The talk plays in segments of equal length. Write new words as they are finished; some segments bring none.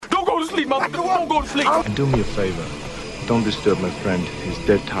sleep, motherfucker. Don't go to sleep. And do me a favor. Don't disturb my friend. He's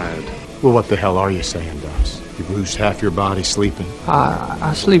dead tired. Well, what the hell are you saying, Dubs? You lose half your body sleeping?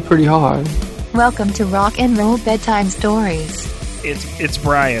 I sleep pretty hard. Welcome to Rock and Roll Bedtime Stories. It's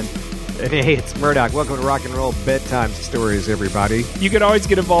Brian. Hey, it's Murdoch. Welcome to Rock and Roll Bedtime Stories, everybody. You can always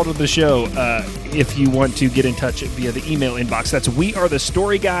get involved with the show if you want to get in touch via the email inbox. That's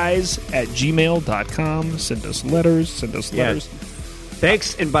wearethestoryguys@gmail.com. Send us letters.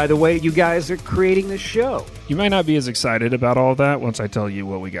 Thanks, and by the way, you guys are creating the show. You might not be as excited about all that once I tell you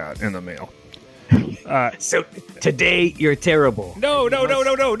what we got in the mail. So today, you're terrible.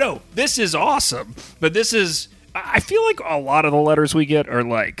 No. This is awesome. But this is... I feel like a lot of the letters we get are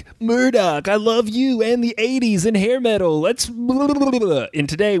like, Murdoch, I love you and the 80s and hair metal. Let's... blah, blah, blah, blah. And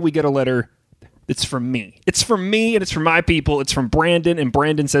today we get a letter that's from me. It's from me and it's from my people. It's from Brandon, and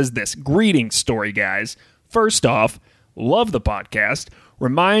Brandon says this. Greetings, story guys. First off, love the podcast.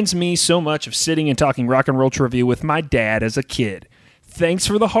 Reminds me so much of sitting and talking rock and roll trivia with my dad as a kid. Thanks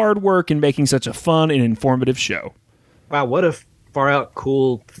for the hard work in making such a fun and informative show. Wow, what a far-out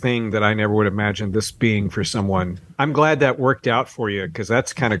cool thing that I never would have imagined this being for someone. I'm glad that worked out for you, because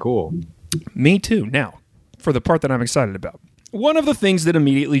that's kind of cool. Me too. Now, for the part that I'm excited about. One of the things that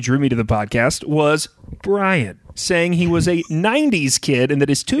immediately drew me to the podcast was Brian saying he was a 90s kid and that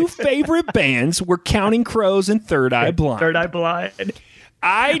his two favorite bands were Counting Crows and Third Eye Blind. Third Eye Blind.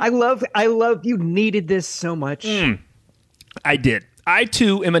 I love you needed this so much. I did. I,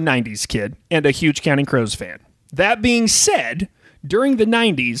 too, am a 90s kid and a huge Counting Crows fan. That being said, during the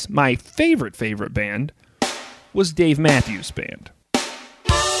 90s, my favorite band was Dave Matthews Band.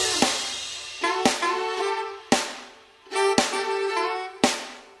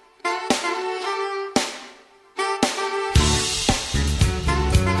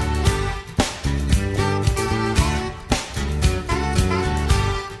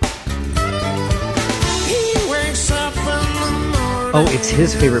 Oh, it's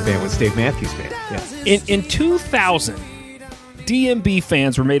his favorite band was Dave Matthews Band. Yeah. In 2000, DMB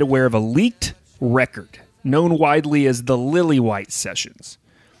fans were made aware of a leaked record known widely as the Lillywhite Sessions.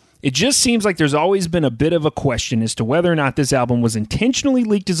 It just seems like there's always been a bit of a question as to whether or not this album was intentionally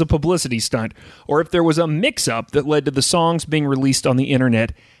leaked as a publicity stunt or if there was a mix-up that led to the songs being released on the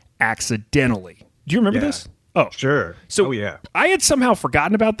internet accidentally. Do you remember this? Oh, sure. So yeah. I had somehow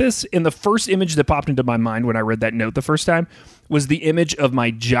forgotten about this, and the first image that popped into my mind when I read that note the first time was the image of my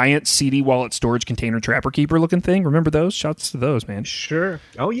giant CD wallet storage container trapper keeper looking thing. Remember those? Shouts to those, man. Sure.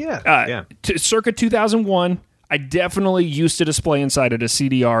 Oh, yeah. Circa 2001, I definitely used to display inside it a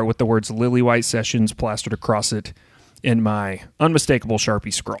CDR with the words Lillywhite Sessions plastered across it in my unmistakable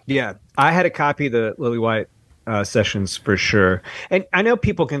Sharpie scroll. Yeah, I had a copy of the Lillywhite Sessions for sure. And I know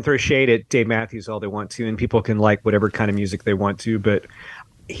people can throw shade at Dave Matthews all they want to, and people can like whatever kind of music they want to, but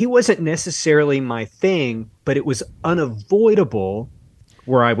he wasn't necessarily my thing, but it was unavoidable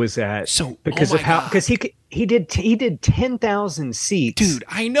where I was at. So because he did 10,000 seats. Dude,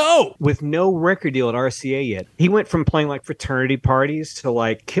 I know. With no record deal at RCA yet. He went from playing like fraternity parties to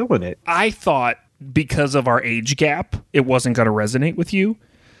like killing it. I thought because of our age gap, it wasn't going to resonate with you,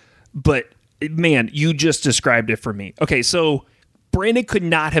 but man, you just described it for me. Okay, so Brandon could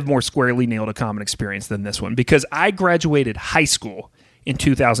not have more squarely nailed a common experience than this one, because I graduated high school in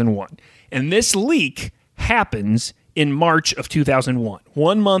 2001, and this leak happens in March of 2001,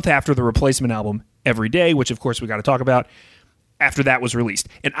 1 month after the replacement album, Every Day, which of course we got to talk about, after that was released.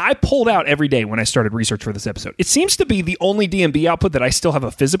 And I pulled out Every Day when I started research for this episode. It seems to be the only DMB output that I still have a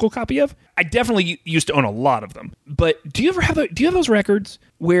physical copy of. I definitely used to own a lot of them. But do you have those records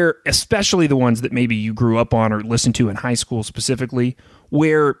where, especially the ones that maybe you grew up on or listened to in high school specifically,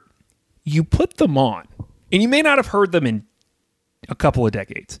 where you put them on, and you may not have heard them in a couple of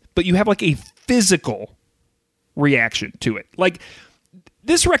decades, but you have like a physical reaction to it? Like,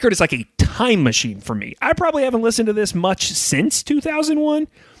 this record is like a time machine for me. I probably haven't listened to this much since 2001.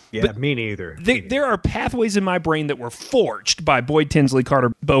 Yeah, but me neither. There are pathways in my brain that were forged by Boyd Tinsley,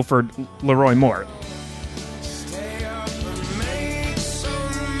 Carter Beauford, Leroy Moore.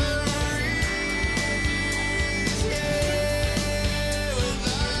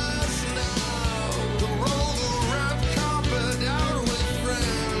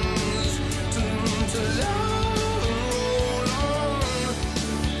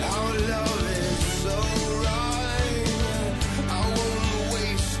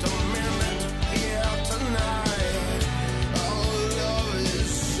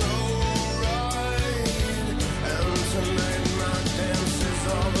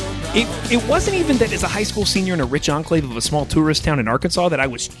 It wasn't even that as a high school senior in a rich enclave of a small tourist town in Arkansas that I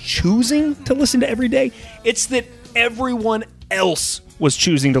was choosing to listen to Every Day. It's that everyone else was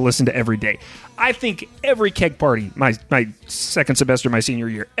choosing to listen to Every Day. I think every keg party, my second semester, my senior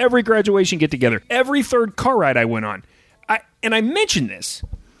year, every graduation get-together, every third car ride I went on, I mention this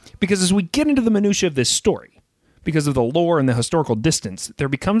because as we get into the minutia of this story, because of the lore and the historical distance, there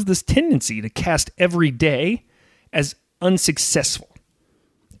becomes this tendency to cast Every Day as unsuccessful.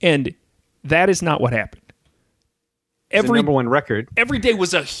 And that is not what happened. It's the number one record. Every Day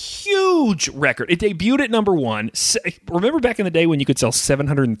was a huge record. It debuted at number one. Remember back in the day when you could sell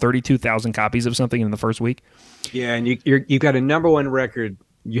 732,000 copies of something in the first week? Yeah, and you got a number one record.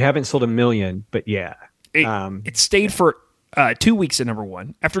 You haven't sold 1 million, but yeah. It stayed for 2 weeks at number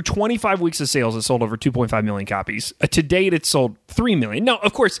one. After 25 weeks of sales, it sold over 2.5 million copies. To date, it sold 3 million. Now,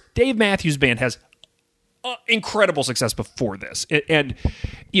 of course, Dave Matthews Band has incredible success before this. And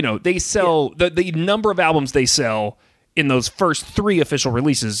you know, they sell, the number of albums they sell in those first 3 official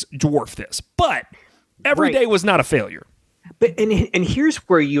releases dwarf this. But Every Day was not a failure. But and here's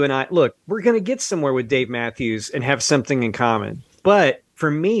where you and I look, we're going to get somewhere with Dave Matthews and have something in common. But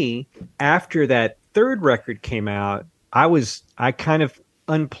for me, after that third record came out, I kind of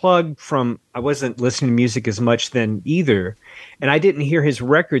unplugged from, I wasn't listening to music as much then either. And I didn't hear his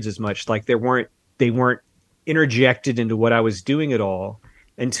records as much. Like they weren't interjected into what I was doing at all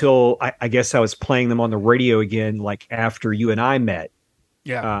until I guess I was playing them on the radio again, like after you and I met.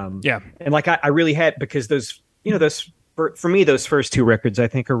 Yeah. And like I really had, because those, you know, those, for me, those first 2 records, I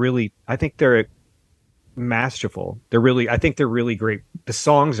think they're masterful. I think they're really great. The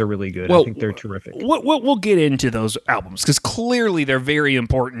songs are really good. I think they're terrific. We'll get into those albums because clearly they're very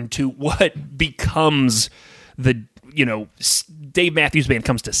important to what becomes the, you know, Dave Matthews Band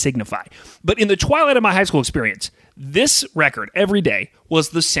comes to signify. But in the twilight of my high school experience, this record, Every Day, was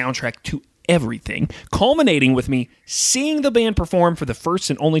the soundtrack to everything, culminating with me seeing the band perform for the first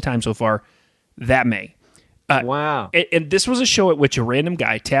and only time so far that May. Wow. And this was a show at which a random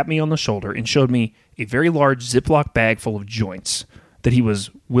guy tapped me on the shoulder and showed me a very large Ziploc bag full of joints that he was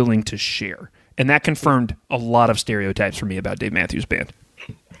willing to share. And that confirmed a lot of stereotypes for me about Dave Matthews Band.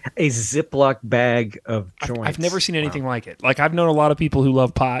 A Ziploc bag of joints. I've never seen anything like it. Like, I've known a lot of people who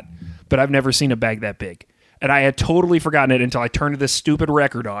love pot, but I've never seen a bag that big. And I had totally forgotten it until I turned this stupid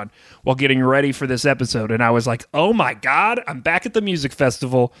record on while getting ready for this episode. And I was like, oh my God, I'm back at the music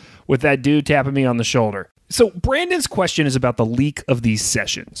festival with that dude tapping me on the shoulder. So Brandon's question is about the leak of these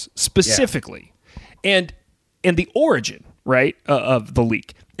sessions specifically, and the origin, right, of the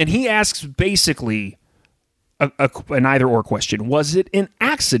leak. And he asks basically an either-or question. Was it an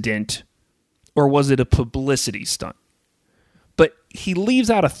accident or was it a publicity stunt? But he leaves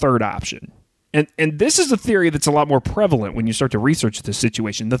out a third option. And this is a theory that's a lot more prevalent when you start to research this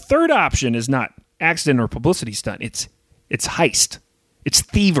situation. The third option is not accident or publicity stunt. It's heist. It's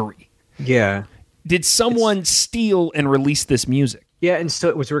thievery. Yeah. Did someone steal and release this music? Yeah, and so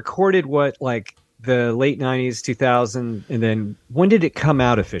it was recorded, like the late 90s, 2000, and then when did it come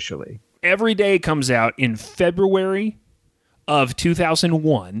out officially? Every Day comes out in February of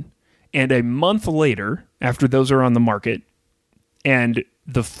 2001, and a month later, after those are on the market, and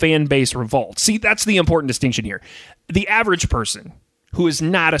the fan base revolts. See, that's the important distinction here. The average person who is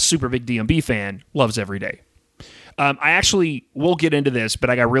not a super big DMB fan loves Every Day. I actually will get into this,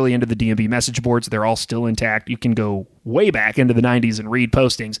 but I got really into the DMB message boards. They're all still intact. You can go way back into the 90s and read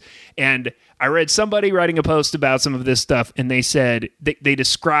postings. And I read somebody writing a post about some of this stuff, and they said, they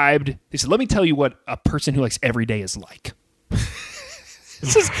said, let me tell you what a person who likes Every Day is like.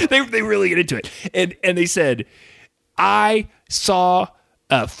 They really get into it. And they said, I saw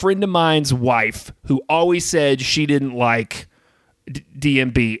a friend of mine's wife who always said she didn't like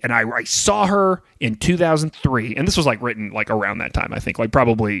DMB, and I saw her in 2003, and this was like written like around that time, I think, like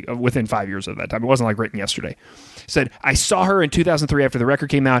probably within 5 years of that time. It wasn't like written yesterday. Said, I saw her in 2003 after the record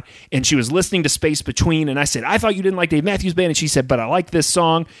came out, and she was listening to Space Between, and I said, I thought you didn't like Dave Matthews Band, and she said, but I like this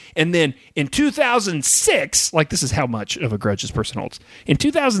song. And then in 2006, like this is how much of a grudge this person holds. In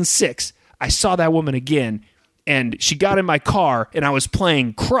 2006, I saw that woman again, and she got in my car, and I was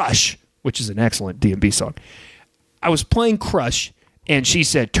playing Crush, which is an excellent DMB song. I was playing Crush, and she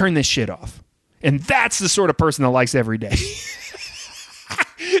said, turn this shit off. And that's the sort of person that likes Every Day.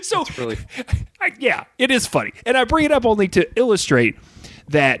 So, really... yeah, it is funny. And I bring it up only to illustrate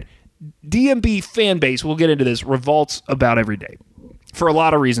that DMB fan base, we'll get into this, revolts about Every Day for a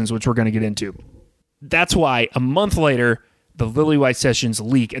lot of reasons, which we're going to get into. That's why a month later, the Lily White Sessions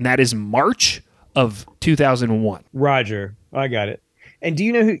leak, and that is March of 2001. Roger, I got it. And do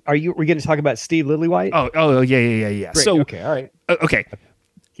you know who we're going to talk about Steve Lillywhite? Oh, yeah. Great. So, okay, all right. Okay.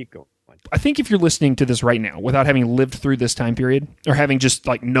 Keep going. I think if you're listening to this right now without having lived through this time period or having just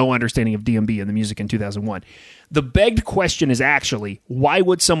like no understanding of DMB and the music in 2001, the begged question is actually, why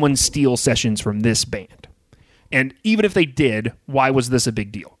would someone steal sessions from this band? And even if they did, why was this a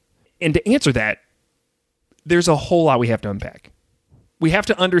big deal? And to answer that, there's a whole lot we have to unpack. We have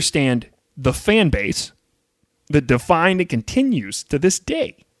to understand the fan base that defined and continues to this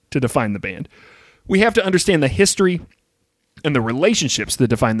day to define the band. We have to understand the history and the relationships that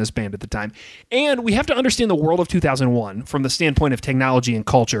defined this band at the time. And we have to understand the world of 2001 from the standpoint of technology and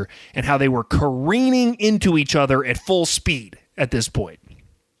culture and how they were careening into each other at full speed at this point.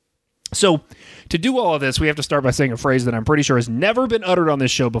 So to do all of this, we have to start by saying a phrase that I'm pretty sure has never been uttered on this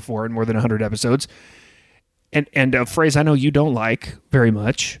show before in more than 100 episodes. And a phrase I know you don't like very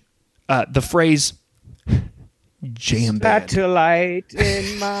much. The phrase jam band. Satellite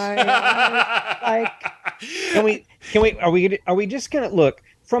in my eyes. Like, are we just gonna look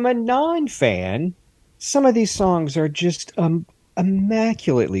from a non-fan? Some of these songs are just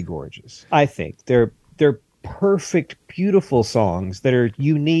immaculately gorgeous. I think they're perfect, beautiful songs that are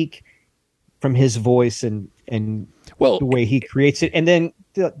unique from his voice and the way he creates it. And then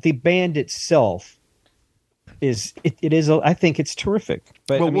the band itself is I think it's terrific.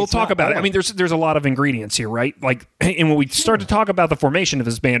 But we'll talk about it. I mean, there's a lot of ingredients here, right? Like, and when we start to talk about the formation of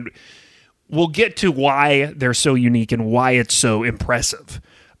this band, we'll get to why they're so unique and why it's so impressive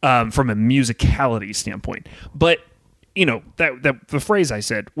from a musicality standpoint. But you know, that the phrase I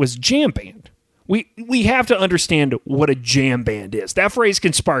said was jam band. We have to understand what a jam band is. That phrase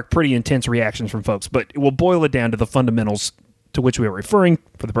can spark pretty intense reactions from folks, but we'll boil it down to the fundamentals to which we are referring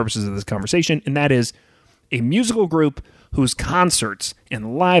for the purposes of this conversation, and that is a musical group whose concerts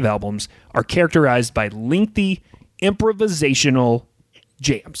and live albums are characterized by lengthy improvisational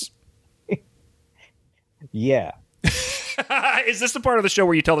jams. Yeah. Is this the part of the show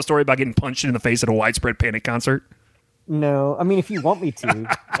where you tell the story about getting punched in the face at a Widespread Panic concert? No, I mean, if you want me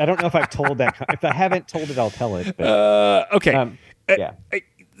to, I don't know if I've told that. If I haven't told it, I'll tell it. But, okay. Yeah.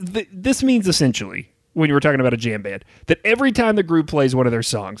 This means essentially, when you were talking about a jam band, that every time the group plays one of their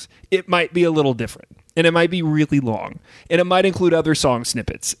songs, it might be a little different. And it might be really long. And it might include other song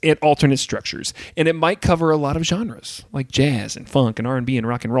snippets and alternate structures. And it might cover a lot of genres, like jazz and funk and R&B and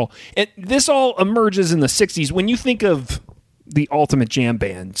rock and roll. And this all emerges in the 60s. When you think of the ultimate jam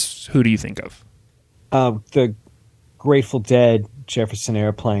bands, who do you think of? The Grateful Dead, Jefferson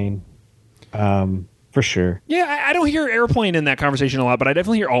Airplane, for sure. Yeah, I don't hear Airplane in that conversation a lot, but I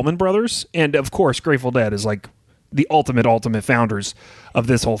definitely hear Allman Brothers. And of course, Grateful Dead is like the ultimate founders of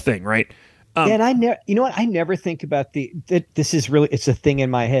this whole thing, right? And I never think about this is really, it's a thing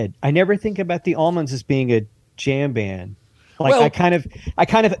in my head. I never think about the Allmans as being a jam band. Like, well, I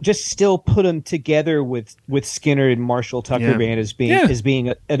kind of just still put them together with Skinner and Marshall Tucker Band as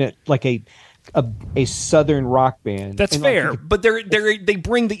being a Southern rock band. That's fair, but they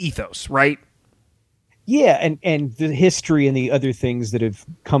bring the ethos, right? Yeah, and the history and the other things that have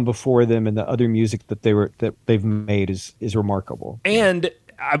come before them and the other music that they've made is remarkable. And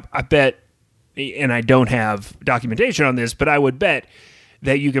I bet, and I don't have documentation on this, but I would bet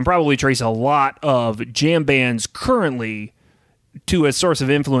that you can probably trace a lot of jam bands currently to a source of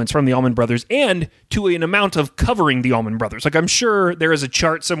influence from the Allman Brothers and to an amount of covering the Allman Brothers. Like, I'm sure there is a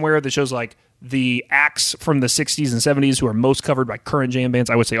chart somewhere that shows like the acts from the 60s and 70s who are most covered by current jam bands.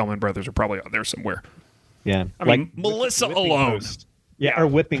 I would say Allman Brothers are probably out there somewhere. Yeah. I mean, Melissa alone. Post. Yeah, or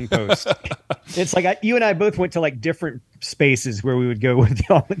Whipping Post. It's like you and I both went to like different spaces where we would go with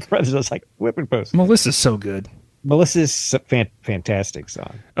the Allman Brothers. I was like, Whipping Post. Melissa's so good. Melissa's fantastic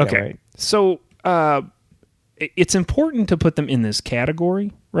song. Okay. Yeah, right? So it's important to put them in this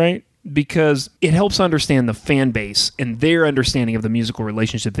category, right? Because it helps understand the fan base and their understanding of the musical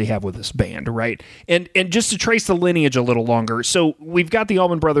relationship they have with this band, right? And just to trace the lineage a little longer, so we've got the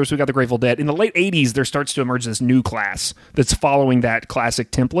Allman Brothers, we've got the Grateful Dead. In the late 80s, there starts to emerge this new class that's following that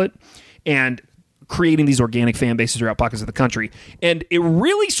classic template and creating these organic fan bases throughout pockets of the country. And it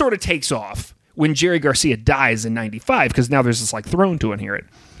really sort of takes off when Jerry Garcia dies in 95, because now there's this like throne to inherit.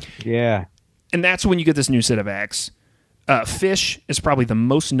 Yeah. And that's when you get this new set of acts. Fish is probably the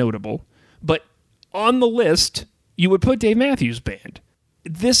most notable, but on the list, you would put Dave Matthews Band.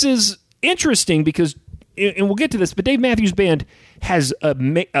 This is interesting because, and we'll get to this, but Dave Matthews Band has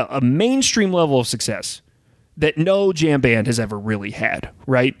a mainstream level of success that no jam band has ever really had,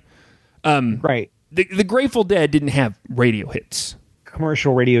 right? Right. The Grateful Dead didn't have radio hits.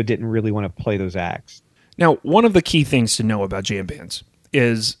 Commercial radio didn't really want to play those acts. Now, one of the key things to know about jam bands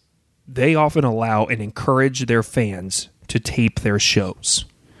is they often allow and encourage their fans to tape their shows.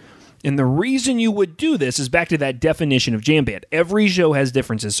 And the reason you would do this is back to that definition of jam band. Every show has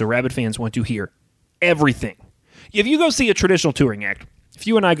differences, so Rabid fans want to hear everything. If you go see a traditional touring act, if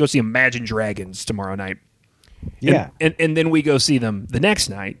you and I go see Imagine Dragons tomorrow night, and then we go see them the next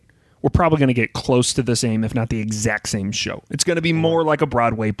night, we're probably going to get close to the same, if not the exact same show. It's going to be more like a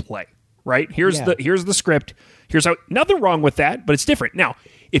Broadway play, right? Here's the script. Here's how. Nothing wrong with that, but it's different. Now,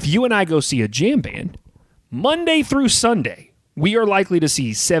 if you and I go see a jam band, Monday through Sunday, we are likely to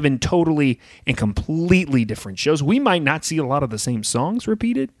see 7 totally and completely different shows. We might not see a lot of the same songs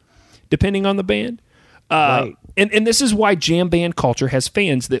repeated, depending on the band. Right. And this is why jam band culture has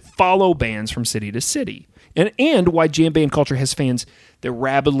fans that follow bands from city to city. And why jam band culture has fans that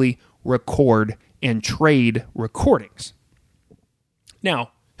rapidly record and trade recordings.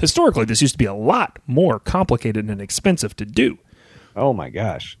 Now, historically, this used to be a lot more complicated and expensive to do. Oh, my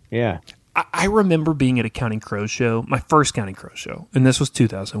gosh. Yeah. I remember being at a Counting Crows show, my first Counting Crows show, and this was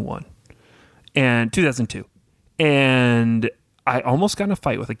 2001 and 2002. And I almost got in a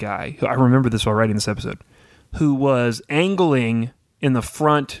fight with a guy, who I remember this while writing this episode, who was angling in the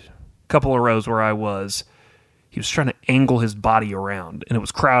front couple of rows where I was. He was trying to angle his body around, and it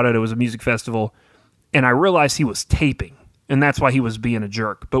was crowded. It was a music festival, and I realized he was taping, and that's why he was being a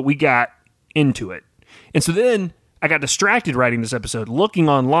jerk. But we got into it. And so then I got distracted writing this episode, looking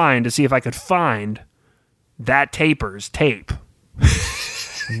online to see if I could find that taper's tape.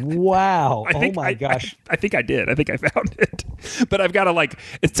 Wow. Oh my gosh. I think I did. I think I found it. But I've got to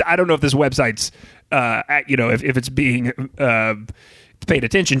I don't know if this website's, if it's being paid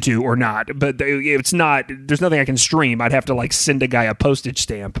attention to or not, but it's not, there's nothing I can stream. I'd have to send a guy a postage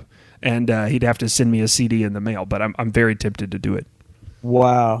stamp and he'd have to send me a CD in the mail, but I'm very tempted to do it.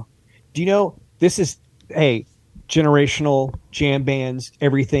 Wow. Do you know, this is, generational jam bands,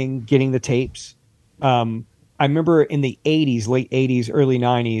 everything, getting the tapes. I remember in the 80s, late 80s, early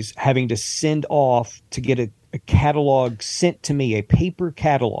 90s, having to send off to get a catalog sent to me, a paper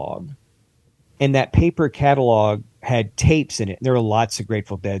catalog. And that paper catalog had tapes in it. There were lots of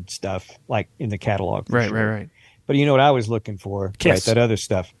Grateful Dead stuff in the catalog. Right. But you know what I was looking for? Kiss. Right, that other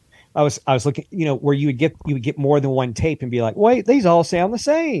stuff. I was looking, where you would get more than one tape and be like, wait, these all sound the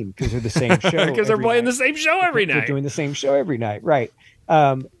same because they're the same show. Because they're playing the same show every night. They're doing the same show every night, right?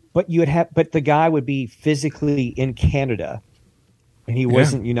 But but the guy would be physically in Canada, and he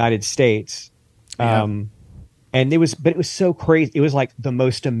wasn't United States. And it was so crazy. It was like the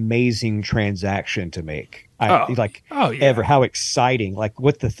most amazing transaction to make. Ever. How exciting!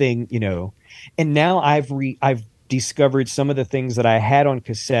 What the thing, And now I've discovered some of the things that I had on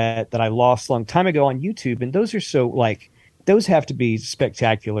cassette that I lost a long time ago on YouTube, and those are so those have to be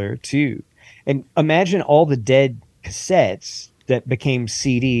spectacular too. And imagine all the dead cassettes that became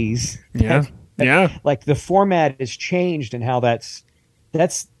CDs. Yeah. The format has changed, and how that's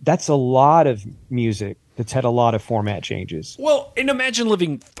a lot of music that's had a lot of format changes. Well, and imagine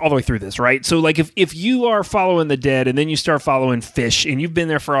living all the way through this, right? So if you are following the Dead and then you start following Fish and you've been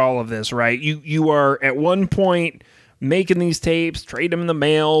there for all of this, right? You are at one point making these tapes, trade them in the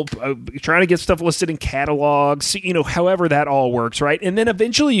mail, trying to get stuff listed in catalogs, however that all works, right? And then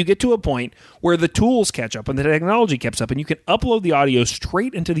eventually you get to a point where the tools catch up and the technology catches up and you can upload the audio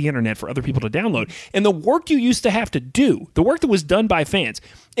straight into the internet for other people to download. And the work you used to have to do, the work that was done by fans,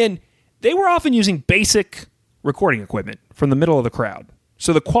 and they were often using basic recording equipment from the middle of the crowd.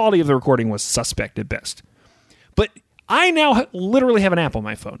 So the quality of the recording was suspect at best. But I now literally have an app on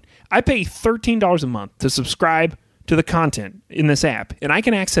my phone. I pay $13 a month to subscribe to the content in this app, and I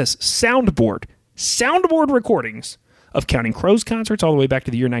can access soundboard recordings of Counting Crows concerts all the way back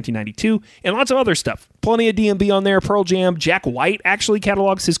to the year 1992, and lots of other stuff. Plenty of DMB on there, Pearl Jam. Jack White actually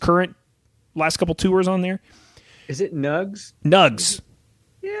catalogs his current last couple tours on there. Is it Nugs? Nugs.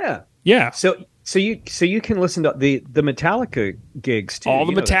 Yeah. Yeah. So you can listen to the Metallica gigs too. All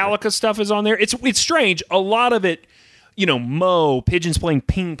the Metallica stuff is on there. It's strange. A lot of it, Mo, Pigeons playing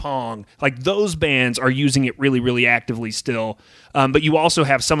ping pong, those bands are using it really, really actively still. But you also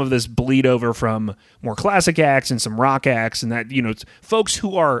have some of this bleed over from more classic acts and some rock acts, and that it's folks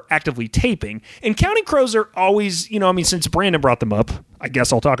who are actively taping. And Counting Crows are always, since Brandon brought them up, I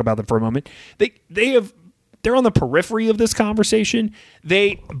guess I'll talk about them for a moment. They're on the periphery of this conversation.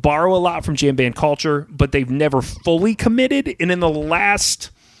 They borrow a lot from jam band culture, but they've never fully committed. And in the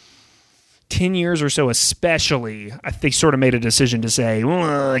last 10 years or so especially, they sort of made a decision to say,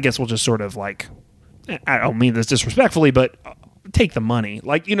 well, I guess we'll just sort of I don't mean this disrespectfully, but take the money.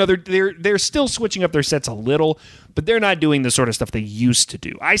 They're still switching up their sets a little, but they're not doing the sort of stuff they used to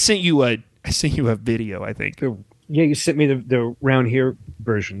do. I sent you a video, I think. Yeah, you sent me the Round Here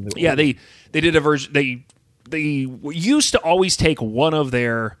version. Yeah, they did a version. They used to always take one of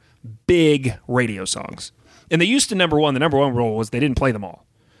their big radio songs. And they used to number one. The number one rule was they didn't play them all.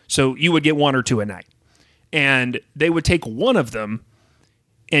 So you would get one or two a night. And they would take one of them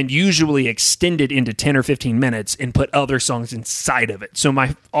and usually extend it into 10 or 15 minutes and put other songs inside of it. So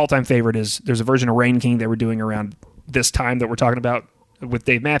my all-time favorite is there's a version of Rain King they were doing around this time that we're talking about with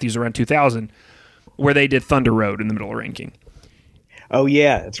Dave Matthews around 2000 where they did Thunder Road in the middle of Rain King. Oh,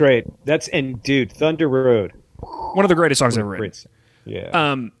 yeah, that's right. Dude, Thunder Road. One of the greatest songs ever written.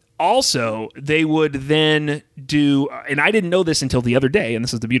 Yeah. Also, they would then do, and I didn't know this until the other day, and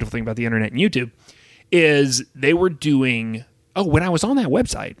this is the beautiful thing about the internet and YouTube, is they were doing, when I was on that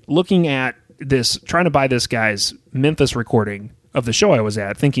website, looking at this, trying to buy this guy's Memphis recording of the show I was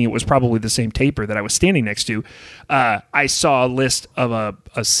at, thinking it was probably the same taper that I was standing next to, I saw a list of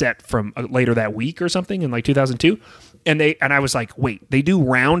a set from later that week or something in like 2002. And I was like, wait, they do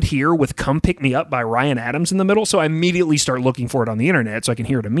Round Here with Come Pick Me Up by Ryan Adams in the middle? So I immediately start looking for it on the internet so I can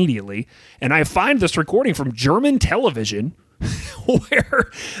hear it immediately. And I find this recording from German television where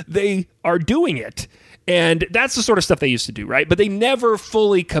they are doing it. And that's the sort of stuff they used to do, right? But they never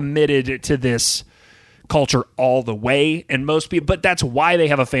fully committed to this culture all the way. And most people, but that's why they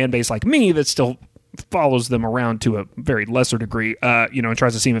have a fan base like me that still follows them around to a very lesser degree, and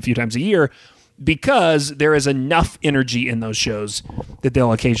tries to see them a few times a year. Because there is enough energy in those shows that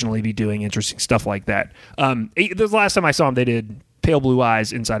they'll occasionally be doing interesting stuff like that. The last time I saw them, they did Pale Blue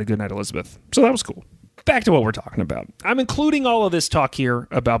Eyes inside of Goodnight Elizabeth. So that was cool. Back to what we're talking about. I'm including all of this talk here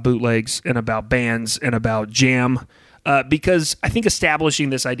about bootlegs and about bands and about jam because I think establishing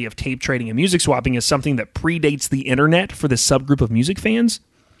this idea of tape trading and music swapping is something that predates the internet for this subgroup of music fans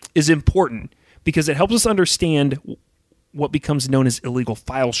is important because it helps us understand what becomes known as illegal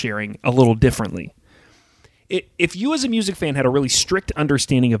file sharing a little differently. If you as a music fan had a really strict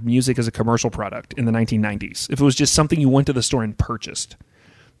understanding of music as a commercial product in the 1990s, if it was just something you went to the store and purchased,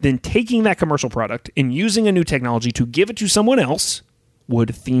 then taking that commercial product and using a new technology to give it to someone else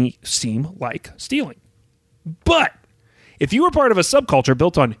would seem like stealing. But if you were part of a subculture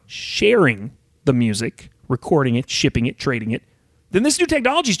built on sharing the music, recording it, shipping it, trading it, then this new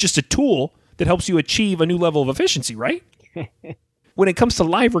technology is just a tool that helps you achieve a new level of efficiency, right? When it comes to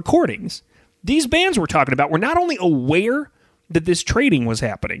live recordings, these bands we're talking about were not only aware that this trading was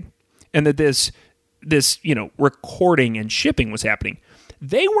happening and that this recording and shipping was happening,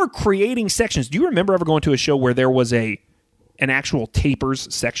 they were creating sections. Do you remember ever going to a show where there was an actual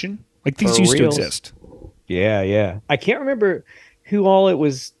tapers section? Like these used to exist. Yeah. I can't remember who all it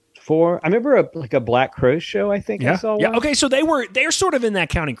was for. I remember a Black Crowes show, I think I saw one. Yeah, okay, so they're sort of in that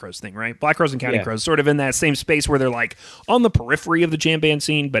Counting Crows thing, right? Black Crowes and Counting Crows, sort of in that same space where they're like on the periphery of the jam band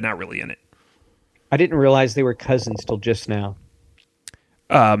scene, but not really in it. I didn't realize they were cousins till just now.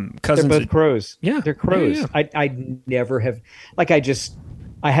 Cousins. They're both Crows. Yeah. They're Crows. Yeah. I never have,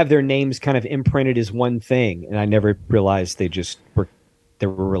 I have their names kind of imprinted as one thing, and I never realized they were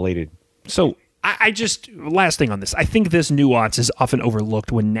related. So I just, last thing on this, I think this nuance is often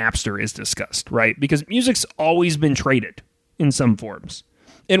overlooked when Napster is discussed, right? Because music's always been traded in some forms.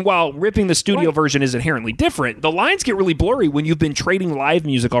 And while ripping the studio version is inherently different, the lines get really blurry when you've been trading live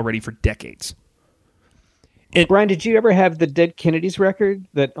music already for decades. Brian, did you ever have the Dead Kennedys record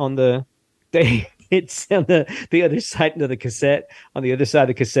that it's on the other side of the cassette? On the other side of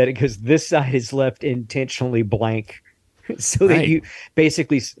the cassette, it goes, this side is left intentionally blank. So that you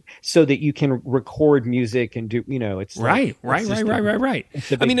basically, so that you can record music and do, it's right. I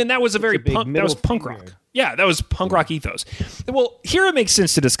mean, and that was punk rock. Yeah, that was punk rock ethos. Well, here it makes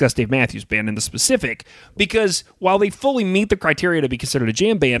sense to discuss Dave Matthews Band in the specific, because while they fully meet the criteria to be considered a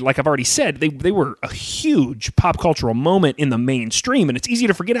jam band, like I've already said, they were a huge pop cultural moment in the mainstream, and it's easy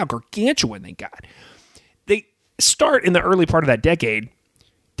to forget how gargantuan they got. They start in the early part of that decade.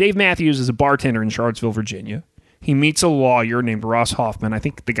 Dave Matthews is a bartender in Charlottesville, Virginia. He meets a lawyer named Ross Hoffman. I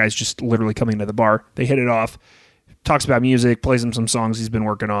think the guy's just literally coming to the bar. They hit it off, talks about music, plays him some songs he's been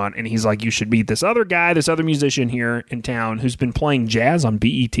working on, and he's like, you should meet this other guy, this other musician here in town who's been playing jazz on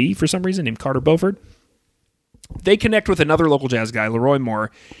BET for some reason, named Carter Beauford. They connect with another local jazz guy, Leroy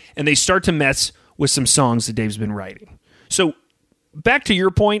Moore, and they start to mess with some songs that Dave's been writing. So back to your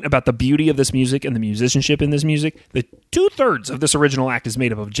point about the beauty of this music and the musicianship in this music, the 2/3 of this original act is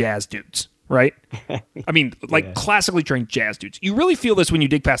made up of jazz dudes. Right? I mean, classically trained jazz dudes. You really feel this when you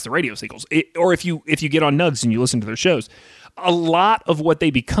dig past the radio singles, or if you get on Nugs and you listen to their shows. A lot of what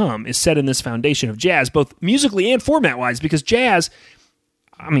they become is set in this foundation of jazz, both musically and format-wise, because jazz,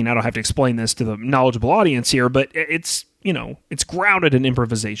 I mean, I don't have to explain this to the knowledgeable audience here, but it's grounded in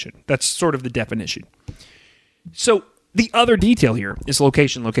improvisation. That's sort of the definition. So The other detail here is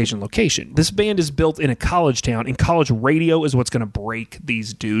location, location, location. This band is built in a college town, and college radio is what's going to break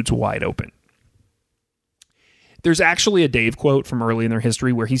these dudes wide open. There's actually a Dave quote from early in their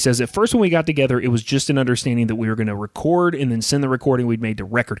history where he says, at first when we got together, it was just an understanding that we were going to record and then send the recording we'd made to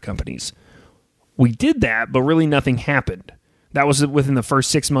record companies. We did that, but really nothing happened. That was within the first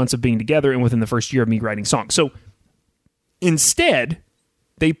 6 months of being together and within the first year of me writing songs. So instead,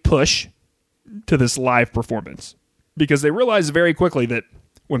 they push to this live performance because they realize very quickly that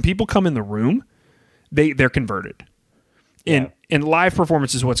when people come in the room, they're converted. And live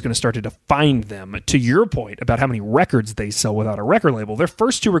performance is what's going to start to define them. To your point about how many records they sell without a record label, their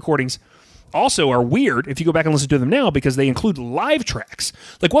first 2 recordings also are weird if you go back and listen to them now because they include live tracks.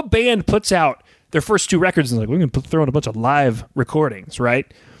 Like, what band puts out their first 2 records and is like, we're going to throw in a bunch of live recordings,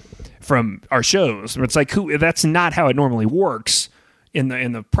 right, from our shows? It's like, that's not how it normally works in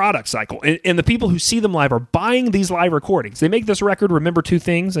the product cycle. And the people who see them live are buying these live recordings. They make this record, Remember Two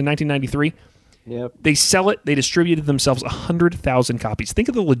Things, in 1993. Yep. They sell it. They distributed themselves 100,000 copies. Think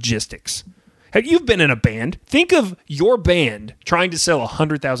of the logistics. You've been in a band. Think of your band trying to sell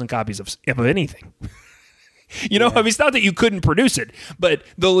 100,000 copies of anything. I mean, it's not that you couldn't produce it, but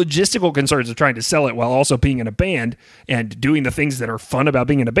the logistical concerns of trying to sell it while also being in a band and doing the things that are fun about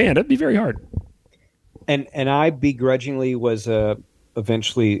being in a band, it'd be very hard. And I begrudgingly was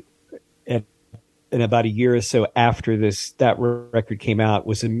eventually, in about a year or so after that record came out,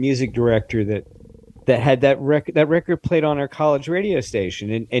 was a music director that had that record played on our college radio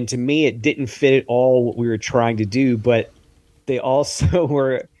station. And to me, it didn't fit at all what we were trying to do, but they also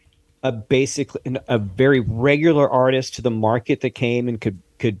were basically a very regular artist to the market that came and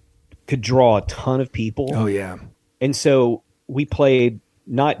could draw a ton of people. Oh, yeah. And so we played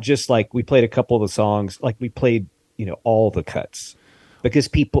not just like we played a couple of the songs, like we played, all the cuts because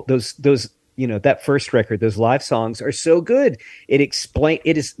people, those that first record, those live songs are so good. It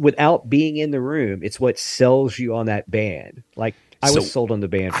is without being in the room. It's what sells you on that band. Like I was sold on the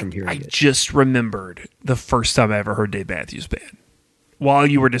band from hearing it. I just remembered the first time I ever heard Dave Matthews Band while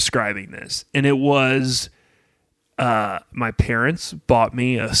you were describing this. And it was my parents bought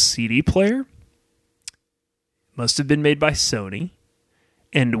me a CD player. Must have been made by Sony.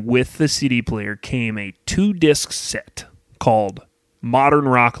 And with the CD player came a 2-disc set called Modern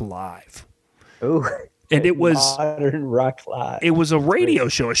Rock Live. Oh, and it was Modern Rock Live. It was a radio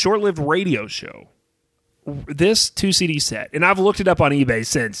show, a short-lived radio show. This 2-CD set, and I've looked it up on eBay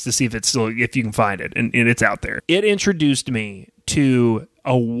since to see if you can find it, and it's out there. It introduced me to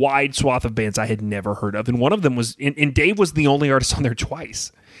a wide swath of bands I had never heard of, and one of them was, and Dave was the only artist on there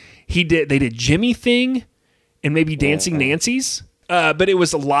twice. They did Jimmy Thing and maybe Dancing Nancy's, but it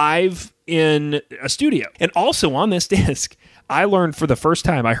was live in a studio. And also on this disc, I learned for the first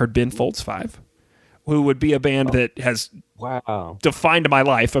time I heard Ben Folds 5. Who would be a band that has defined my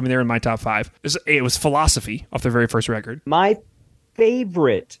life. I mean, they're in my top 5. It was Philosophy off their very first record. My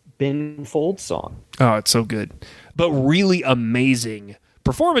favorite Ben Folds song. Oh, it's so good. But really amazing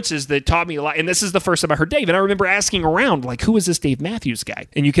performances that taught me a lot. And this is the first time I heard Dave. And I remember asking around, like, who is this Dave Matthews guy?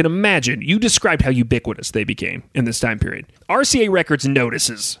 And you can imagine, you described how ubiquitous they became in this time period. RCA Records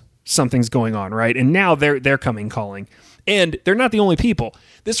notices something's going on, right? And now they're coming calling. And they're not the only people.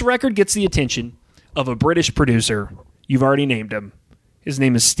 This record gets the attention of a British producer. You've already named him. His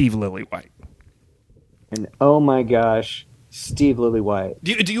name is Steve Lillywhite. And oh my gosh, Steve Lillywhite.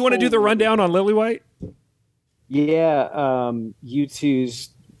 Do you want to do the rundown on Lillywhite? Yeah, U2's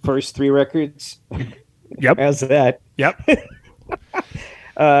first 3 records. Yep. How's that? Yep.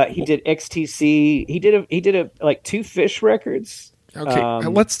 He did XTC. He did like 2 Fish records. Okay,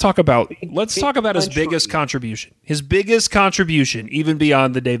 let's talk about his biggest contribution. His biggest contribution, even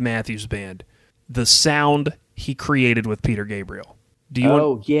beyond the Dave Matthews Band, the sound he created with Peter Gabriel.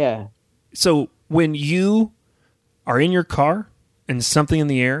 Yeah. So when you are in your car and Something in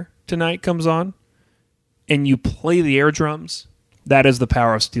the Air Tonight comes on, and you play the air drums, that is the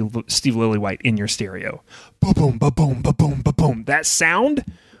power of Steve Lillywhite in your stereo. Boom, boom, ba boom, ba boom, ba boom. That sound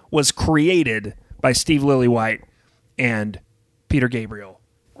was created by Steve Lillywhite and Peter Gabriel.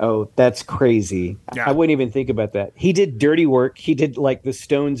 Oh, that's crazy. Yeah. I wouldn't even think about that. He did Dirty Work. He did like the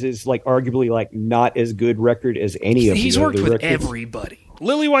Stones is like arguably like not as good record as any of He's the worked with records. Everybody.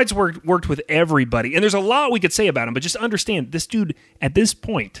 Lillywhite's worked with everybody. And there's a lot we could say about him, but just understand this dude at this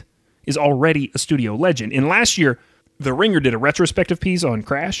point is already a studio legend. And last year, The Ringer did a retrospective piece on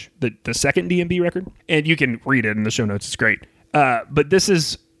Crash, the second DMB record. And you can read it in the show notes. It's great. But this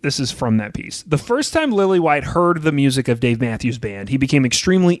is from that piece. The first time Lillywhite heard the music of Dave Matthews Band, he became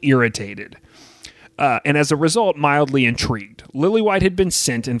extremely irritated. And as a result, mildly intrigued. Lillywhite had been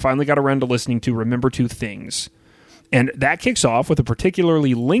sent and finally got around to listening to Remember Two Things. And that kicks off with a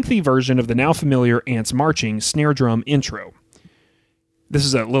particularly lengthy version of the now familiar Ants Marching snare drum intro. This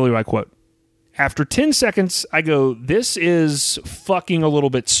is a Lillywhite quote. After 10 seconds, I go, "This is fucking a little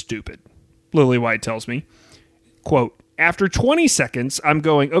bit stupid," Lillywhite tells me. Quote, "After 20 seconds, I'm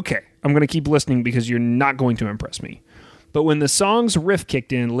going, okay, I'm going to keep listening because you're not going to impress me." But when the song's riff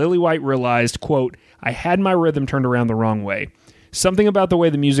kicked in, Lillywhite realized, quote, "I had my rhythm turned around the wrong way. Something about the way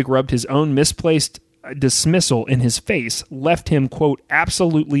the music rubbed his own misplaced dismissal in his face left him, quote,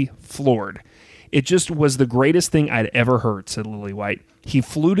 absolutely floored. It just was the greatest thing I'd ever heard," said Lillywhite. He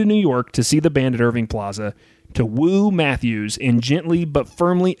flew to New York to see the band at Irving Plaza, to woo Matthews and gently but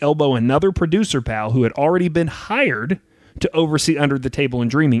firmly elbow another producer pal who had already been hired to oversee Under the Table and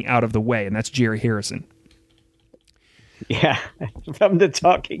Dreaming out of the way, and that's Jerry Harrison. Yeah, from the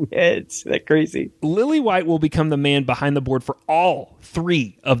Talking Heads. That crazy. Lillywhite will become the man behind the board for all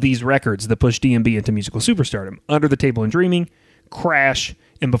three of these records that pushed DMB into musical superstardom: Under the Table and Dreaming, Crash,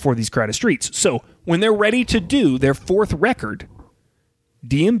 and Before These Crowded Streets. So when they're ready to do their fourth record,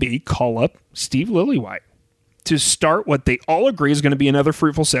 DMB call up Steve Lillywhite to start what they all agree is going to be another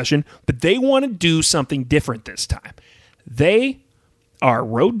fruitful session, but they want to do something different this time. They are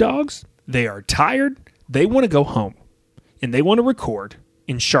road dogs. They are tired. They want to go home, and they want to record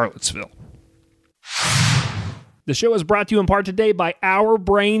in Charlottesville. The show is brought to you in part today by Our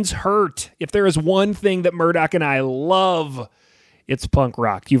Brains Hurt. If there is one thing that Murdoch and I love, it's punk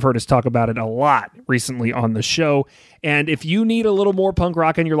rock. You've heard us talk about it a lot recently on the show. And if you need a little more punk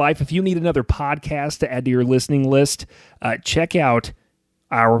rock in your life, if you need another podcast to add to your listening list, check out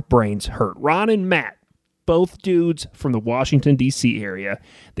Our Brains Hurt. Ron and Matt, both dudes from the Washington, D.C. area.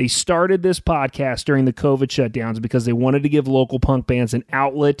 They started this podcast during the COVID shutdowns because they wanted to give local punk bands an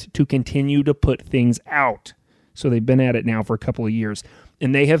outlet to continue to put things out. So they've been at it now for a couple of years.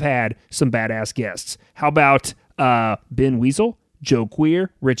 And they have had some badass guests. How about Ben Weasel, Joe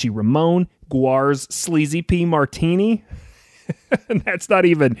Queer, Richie Ramone, Guar's Sleazy P. Martini? And that's not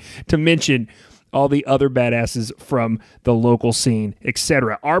even to mention all the other badasses from the local scene,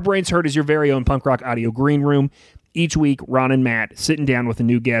 etc. Our Brains Hurt is your very own punk rock audio green room. Each week, Ron and Matt sitting down with a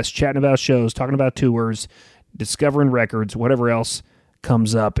new guest, chatting about shows, talking about tours, discovering records, whatever else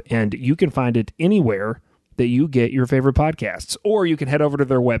comes up. And you can find it anywhere that you get your favorite podcasts. Or you can head over to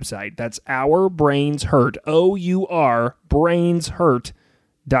their website. That's Our Brains Hurt, O-U-R,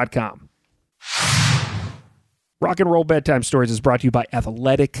 brainshurt.com. Rock and Roll Bedtime Stories is brought to you by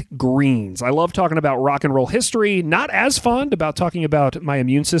Athletic Greens. I love talking about rock and roll history, not as fond about talking about my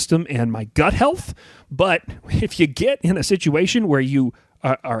immune system and my gut health, but if you get in a situation where you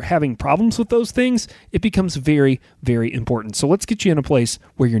are having problems with those things, it becomes very, very important. So let's get you in a place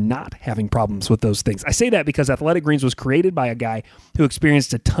where you're not having problems with those things. I say that because Athletic Greens was created by a guy who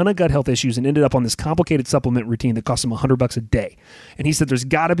experienced a ton of gut health issues and ended up on this complicated supplement routine that cost him $100 a day. And he said there's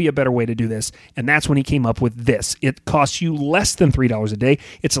got to be a better way to do this, and that's when he came up with this. It costs you less than $3 a day.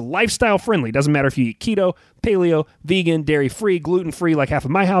 It's a lifestyle friendly. Doesn't matter if you eat keto, paleo, vegan, dairy-free, gluten-free like half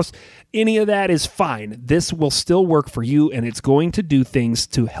of my house. Any of that is fine. This will still work for you, and it's going to do things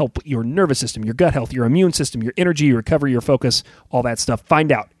to help your nervous system, your gut health, your immune system, your energy, your recovery, your focus, all that stuff.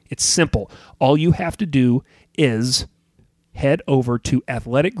 Find out. It's simple. All you have to do is head over to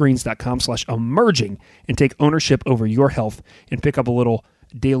athleticgreens.com/emerging and take ownership over your health and pick up a little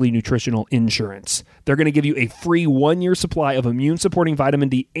daily nutritional insurance. They're going to give you a free 1-year supply of immune-supporting vitamin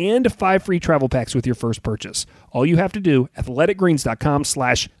D and 5 free travel packs with your first purchase. All you have to do,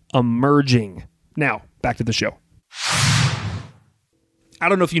 athleticgreens.com/emerging. Now, back to the show. I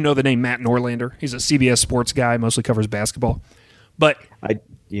don't know if you know the name Matt Norlander. He's a CBS sports guy, mostly covers basketball. But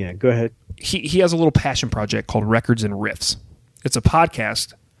go ahead. He has a little passion project called Records and Riffs. It's a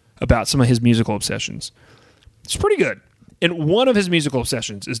podcast about some of his musical obsessions. It's pretty good. And one of his musical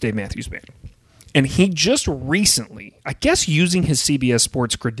obsessions is Dave Matthews Band. And he just recently, I guess using his CBS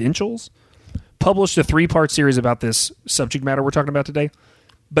Sports credentials, published a 3-part series about this subject matter we're talking about today.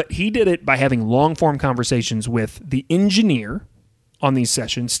 But he did it by having long-form conversations with the engineer on these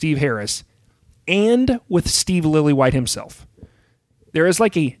sessions, Steve Harris, and with Steve Lillywhite himself. There is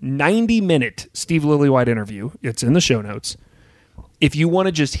like a 90-minute Steve Lillywhite interview. It's in the show notes. If you want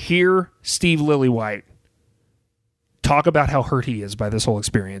to just hear Steve Lillywhite talk about how hurt he is by this whole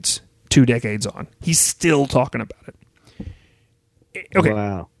experience 2 decades on, he's still talking about it. Okay,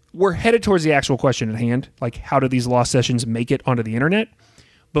 wow. We're headed towards the actual question at hand, like how do these lost sessions make it onto the internet?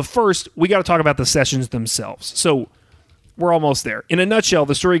 But first, we got to talk about the sessions themselves. So we're almost there. In a nutshell,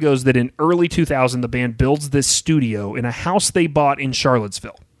 the story goes that in early 2000, the band builds this studio in a house they bought in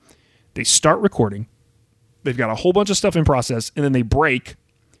Charlottesville. They start recording. They've got a whole bunch of stuff in process, and then they break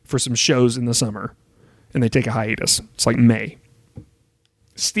for some shows in the summer. and they take a hiatus. It's like May.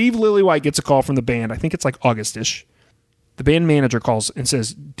 Steve Lillywhite gets a call from the band. I think it's like Augustish. The band manager calls and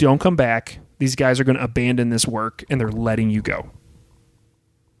says, don't come back. These guys are going to abandon this work, and they're letting you go.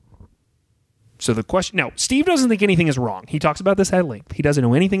 So the question... Now, Steve doesn't think anything is wrong. He talks about this at length. He doesn't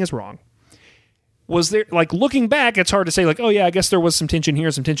know anything is wrong. Was there... Like, looking back, it's hard to say, like, oh, yeah, I guess there was some tension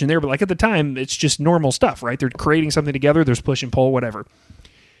here, some tension there. But, like, at the time, it's just normal stuff, right? They're creating something together. There's push and pull, whatever.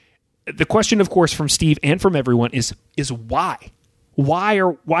 The question, of course, from Steve and from everyone is why?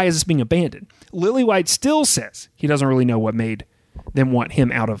 Why is this being abandoned? Lillywhite still says he doesn't really know what made them want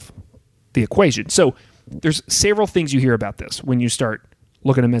him out of the equation. So there's several things you hear about this when you start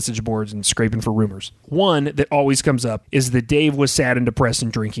looking at message boards and scraping for rumors. One that always comes up is that Dave was sad and depressed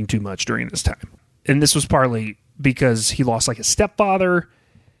and drinking too much during this time. And this was partly because he lost like a stepfather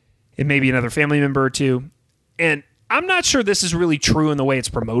and maybe another family member or two. And I'm not sure this is really true in the way it's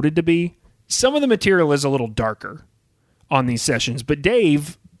promoted to be. Some of the material is a little darker on these sessions, but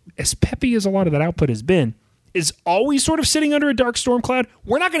Dave, as peppy as a lot of that output has been, is always sort of sitting under a dark storm cloud.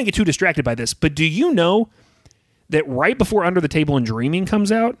 We're not going to get too distracted by this, but do you know that right before Under the Table and Dreaming comes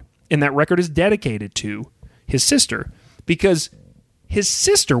out, and that record is dedicated to his sister, because his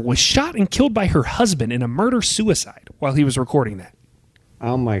sister was shot and killed by her husband in a murder-suicide while he was recording that.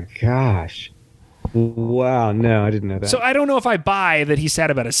 Oh my gosh. Wow, no, I didn't know that. So I don't know if I buy that he's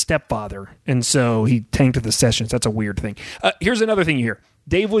sad about his stepfather, and so he tanked the sessions. That's a weird thing. Here's another thing you hear.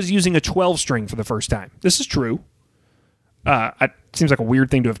 Dave was using a 12-string for the first time. This is true. It seems like a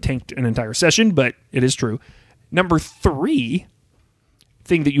weird thing to have tanked an entire session, but it is true. Number 3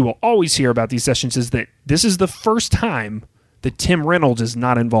 thing that you will always hear about these sessions is that this is the first time that Tim Reynolds is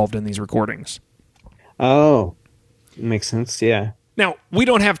not involved in these recordings. Oh, makes sense, yeah. Now, we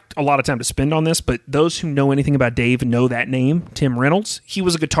don't have a lot of time to spend on this, but those who know anything about Dave know that name, Tim Reynolds. He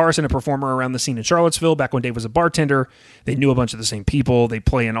was a guitarist and a performer around the scene in Charlottesville back when Dave was a bartender. They knew a bunch of the same people. They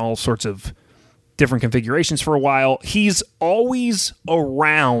play in all sorts of different configurations for a while. He's always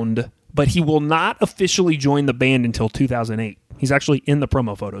around, but he will not officially join the band until 2008. He's actually in the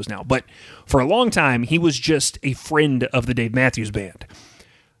promo photos now. But for a long time, he was just a friend of the Dave Matthews Band.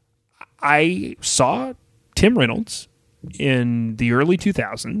 I saw Tim Reynolds in the early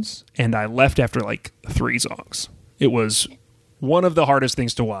 2000s, and I left after like 3 songs. It was one of the hardest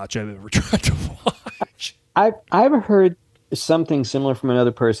things to watch I've ever tried to watch. I've heard something similar from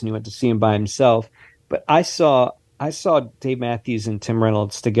another person who went to see him by himself, but I saw Dave Matthews and Tim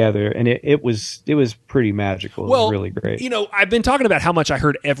Reynolds together, and it was pretty magical. It was really great. You know, I've been talking about how much I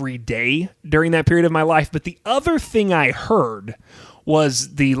heard every day during that period of my life, but the other thing I heard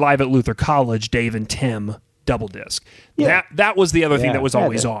was the Live at Luther College Dave and Tim double disc. Yeah. That was the other thing that was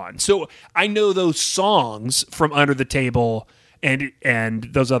always on. So I know those songs from Under the Table and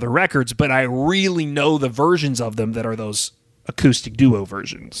those other records, but I really know the versions of them that are those acoustic duo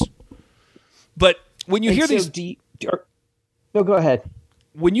versions. But when you hear these... No, go ahead.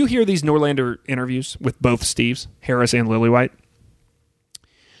 When you hear these Norlander interviews with both Steves, Harris and Lillywhite,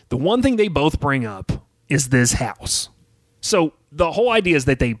 the one thing they both bring up is this house. So the whole idea is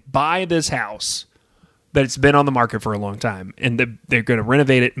that they buy this house that it's been on the market for a long time, and they're going to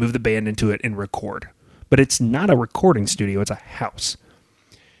renovate it, move the band into it, and record. But it's not a recording studio, it's a house.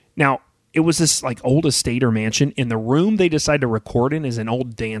 Now, it was this like old estate or mansion, and the room they decide to record in is an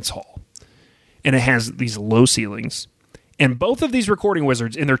old dance hall. And it has these low ceilings. And both of these recording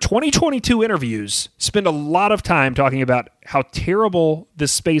wizards, in their 2022 interviews, spend a lot of time talking about how terrible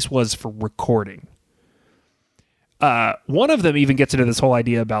this space was for recording. One of them even gets into this whole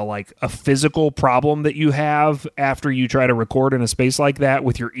idea about like a physical problem that you have after you try to record in a space like that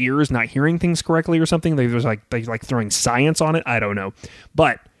with your ears not hearing things correctly or something. They like throwing science on it. I don't know.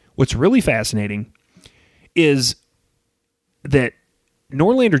 But what's really fascinating is that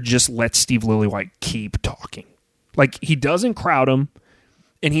Norlander just lets Steve Lillywhite keep talking. Like, he doesn't crowd him,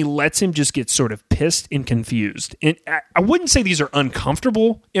 and he lets him just get sort of pissed and confused. And I wouldn't say these are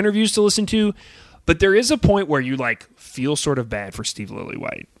uncomfortable interviews to listen to, but there is a point where you like feel sort of bad for Steve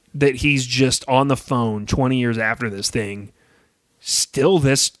Lillywhite, that he's just on the phone 20 years after this thing, still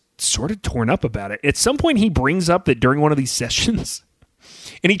this sort of torn up about it. At some point, he brings up that during one of these sessions,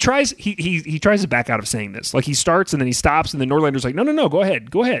 and he tries to back out of saying this. Like, he starts and then he stops, and then Norlander's like, no, go ahead.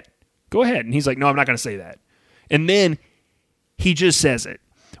 And he's like, no, I'm not going to say that. And then he just says it,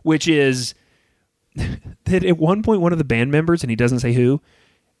 which is that at one point, one of the band members, and he doesn't say who,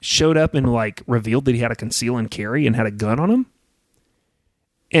 showed up and like revealed that he had a conceal and carry and had a gun on him.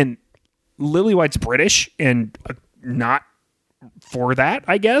 And Lillywhite's British and not for that,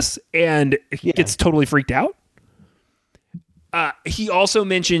 I guess, and he gets totally freaked out. He also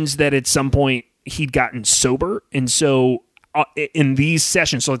mentions that at some point he'd gotten sober. And so in these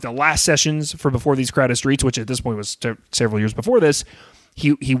sessions, so like the last sessions for Before These Crowded Streets, which at this point was several years before this,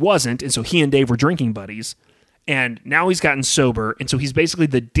 he wasn't. And so he and Dave were drinking buddies. And now he's gotten sober. And so he's basically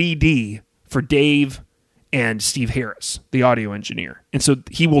the DD for Dave and Steve Harris, the audio engineer. And so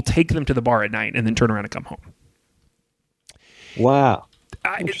he will take them to the bar at night and then turn around and come home. Wow.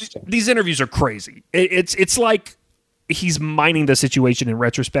 These interviews are crazy. It's like he's mining the situation in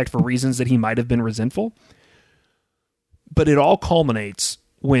retrospect for reasons that he might have been resentful. But it all culminates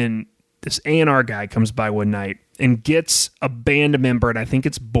when this A&R guy comes by one night and gets a band member, and I think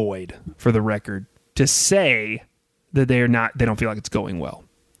it's Boyd for the record, to say that they don't feel like it's going well.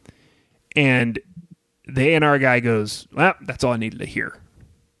 And the A&R guy goes, well, that's all I needed to hear.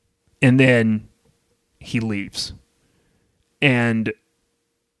 And then he leaves. And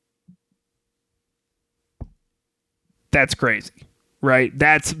that's crazy, right?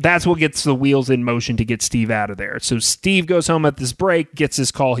 That's what gets the wheels in motion to get Steve out of there. So Steve goes home at this break, gets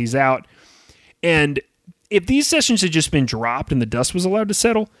his call, he's out. And if these sessions had just been dropped and the dust was allowed to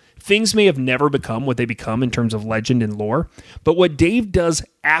settle, things may have never become what they become in terms of legend and lore. But what Dave does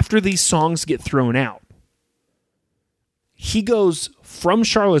after these songs get thrown out, he goes from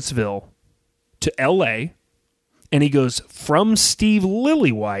Charlottesville to L.A., and he goes from Steve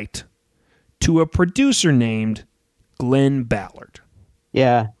Lillywhite to a producer named Glenn Ballard.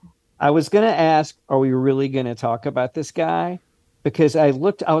 Yeah. I was going to ask, are we really going to talk about this guy? Because I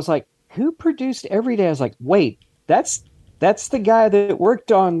was like, who produced Every Day? I was like, wait, that's the guy that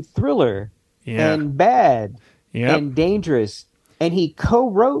worked on Thriller and Bad and Dangerous. And he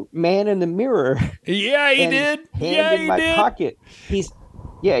co-wrote Man in the Mirror. Yeah, he did. Hand in My Pocket.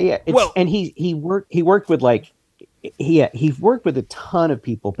 And he worked with like, he worked with a ton of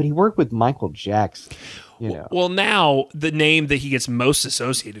people, but he worked with Michael Jackson. Well, now the name that he gets most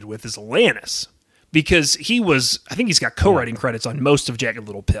associated with is Alanis, because I think he's got co-writing credits on most of Jagged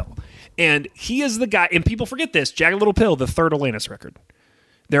Little Pill. And he is the guy, and people forget this, Jagged Little Pill, the third Alanis record.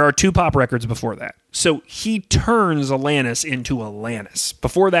 There are 2 pop records before that. So he turns Alanis into Alanis.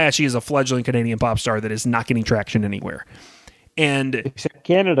 Before that, she is a fledgling Canadian pop star that is not getting traction anywhere. And Except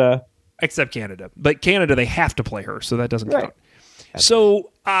Canada. But Canada, they have to play her, so that doesn't count. So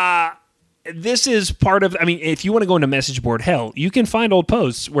this is part of, if you want to go into message board hell, you can find old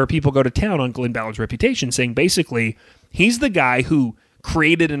posts where people go to town on Glenn Ballard's reputation, saying basically he's the guy who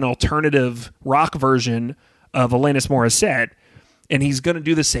created an alternative rock version of Alanis Morissette, and he's going to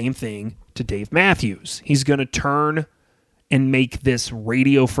do the same thing to Dave Matthews. He's going to turn and make this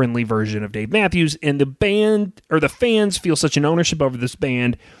radio-friendly version of Dave Matthews, and the band, or the fans, feel such an ownership over this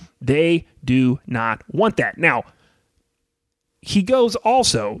band, they do not want that. Now, he goes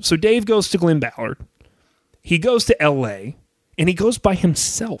also, so Dave goes to Glenn Ballard, he goes to L.A., and he goes by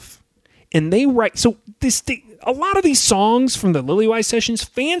himself. And they write, so a lot of these songs from the Lillywhite sessions,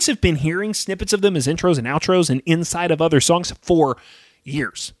 fans have been hearing snippets of them as intros and outros and inside of other songs for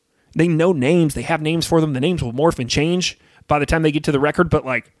years. They know names, they have names for them, the names will morph and change by the time they get to the record, but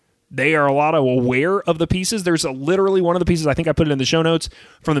like, they are a lot of aware of the pieces. There's literally one of the pieces, I think I put it in the show notes,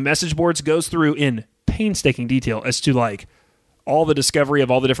 from the message boards, goes through in painstaking detail as to like all the discovery of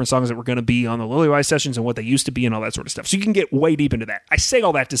all the different songs that were going to be on the Lillywhite sessions and what they used to be and all that sort of stuff. So you can get way deep into that. I say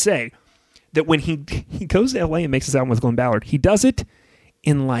all that to say that when he goes to LA and makes his album with Glenn Ballard, he does it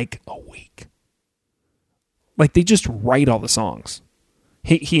in like a week. Like they just write all the songs.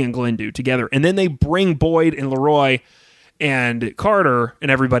 He and Glenn do together. And then they bring Boyd and Leroy and Carter and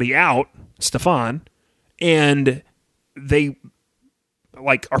everybody out, Stefan, and they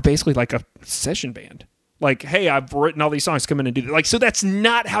like are basically like a session band. Like, hey, I've written all these songs, come in and do that. Like, so that's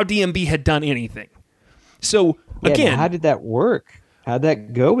not how DMB had done anything. So again, how did that work? How'd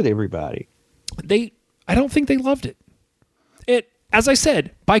that go with everybody? I don't think they loved it. As I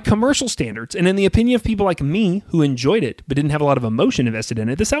said, by commercial standards, and in the opinion of people like me who enjoyed it but didn't have a lot of emotion invested in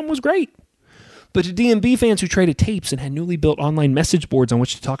it, this album was great. But to DMB fans who traded tapes and had newly built online message boards on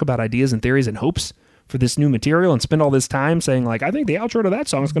which to talk about ideas and theories and hopes for this new material and spend all this time saying, like, I think the outro to that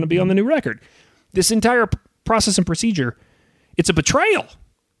song is going to be on the new record. This entire process and procedure, it's a betrayal.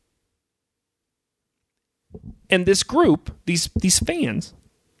 And this group, these fans,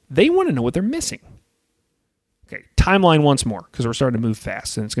 they want to know what they're missing. Okay, timeline once more, because we're starting to move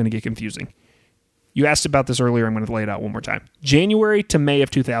fast and it's going to get confusing. You asked about this earlier. I'm going to lay it out one more time. January to May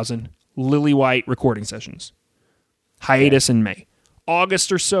of 2000, Lillywhite recording sessions. Hiatus in May. August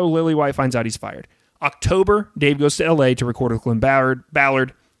or so, Lillywhite finds out he's fired. October, Dave goes to L.A. to record with Glenn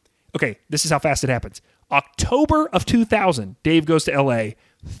Ballard. Okay, this is how fast it happens. October of 2000, Dave goes to L.A.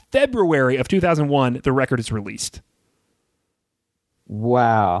 February of 2001, the record is released.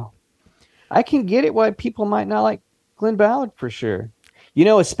 Wow. I can get it why people might not like Glenn Ballard for sure.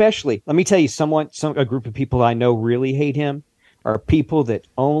 Especially, let me tell you, a group of people I know really hate him are people that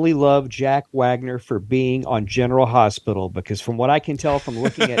only love Jack Wagner for being on General Hospital, because from what I can tell from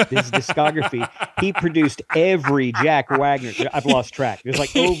looking at his discography, he produced every Jack Wagner. I've lost track. There's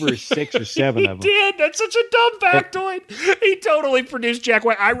like over 6 or 7 of them. He did. That's such a dumb factoid. He totally produced Jack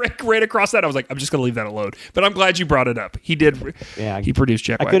Wagner. I ran across that. I was like, I'm just going to leave that alone. But I'm glad you brought it up. He did. Yeah, he produced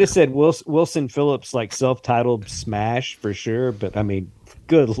Jack Wagner. I could have said Wilson Phillips, like self-titled smash for sure, but I mean,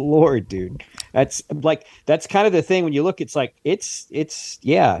 good Lord, dude. That's kind of the thing when you look, it's like,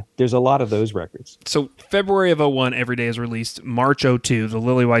 there's a lot of those records. So February of 2001, Every Day is released. March 2002, the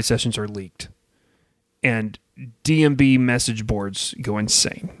Lily White sessions are leaked. And DMB message boards go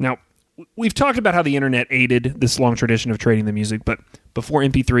insane. Now, we've talked about how the internet aided this long tradition of trading the music, but before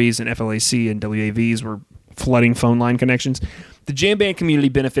MP3s and FLAC and WAVs were flooding phone line connections, the jam band community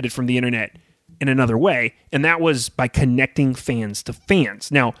benefited from the internet in another way, and that was by connecting fans to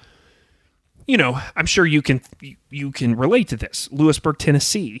fans. Now, I'm sure you can relate to this. Lewisburg,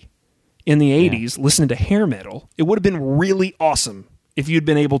 Tennessee, in the 80s, listening to hair metal, it would have been really awesome if you'd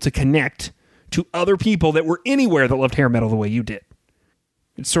been able to connect to other people that were anywhere that loved hair metal the way you did.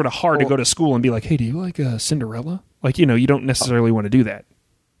 It's sort of hard to go to school and be like, hey, do you like Cinderella? Like, you don't necessarily want to do that.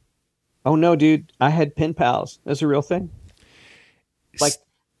 Oh, no, dude. I had pen pals. That's a real thing. Like,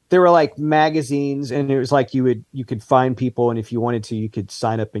 there were like magazines, and it was like you could find people, and if you wanted to, you could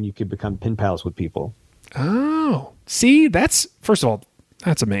sign up and you could become pen pals with people. Oh, see, first of all,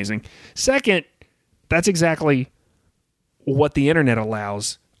 that's amazing. Second, that's exactly what the internet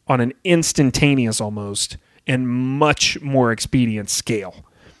allows on an instantaneous almost and much more expedient scale.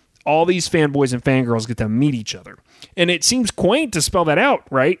 All these fanboys and fangirls get to meet each other. And it seems quaint to spell that out,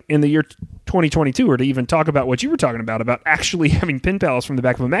 right, in the year 2022, or to even talk about what you were talking about actually having pen pals from the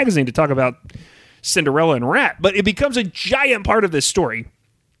back of a magazine to talk about Cinderella and Rat. But it becomes a giant part of this story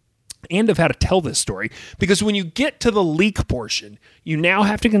and of how to tell this story, because when you get to the leak portion, you now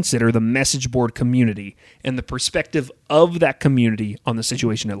have to consider the message board community and the perspective of that community on the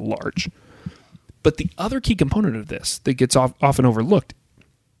situation at large. But the other key component of this that gets often overlooked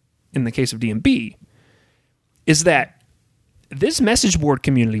in the case of DMB is that this message board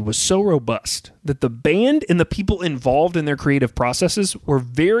community was so robust that the band and the people involved in their creative processes were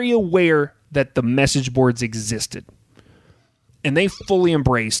very aware that the message boards existed. And they fully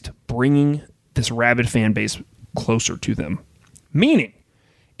embraced bringing this rabid fan base closer to them. Meaning,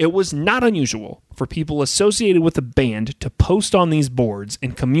 it was not unusual for people associated with the band to post on these boards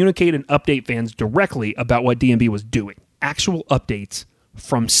and communicate and update fans directly about what DMB was doing. Actual updates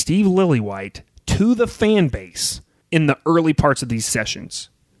from Steve Lillywhite to the fan base in the early parts of these sessions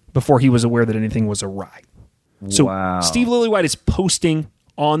before he was aware that anything was awry. So Steve Lillywhite is posting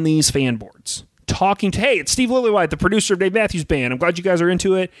on these fan boards, talking to, hey, it's Steve Lillywhite, the producer of Dave Matthews Band. I'm glad you guys are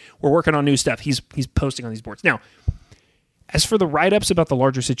into it. We're working on new stuff. He's posting on these boards. Now, as for the write-ups about the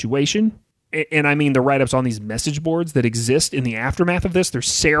larger situation, and I mean the write-ups on these message boards that exist in the aftermath of this, there's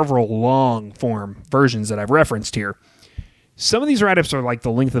several long-form versions that I've referenced here. Some of these write-ups are like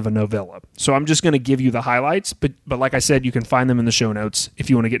the length of a novella. So I'm just going to give you the highlights, but like I said, you can find them in the show notes if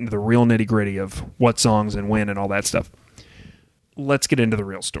you want to get into the real nitty-gritty of what songs and when and all that stuff. Let's get into the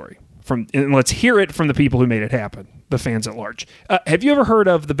real story. And let's hear it from the people who made it happen, the fans at large. Have you ever heard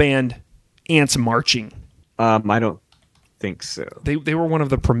of the band Ants Marching? I don't think so. They were one of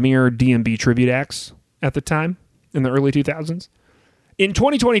the premier DMB tribute acts at the time in the early 2000s. In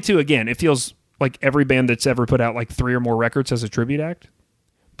 2022, again, it feels like every band that's ever put out like 3 or more records has a tribute act.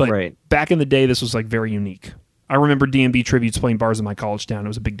 But back in the day, this was like very unique. I remember DMB tributes playing bars in my college town. It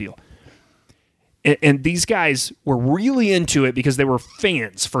was a big deal. And these guys were really into it because they were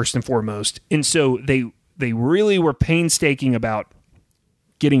fans, first and foremost. And so they really were painstaking about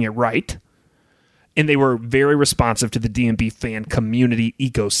getting it right. And they were very responsive to the DMB fan community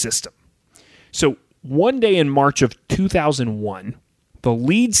ecosystem. So one day in March of 2001, the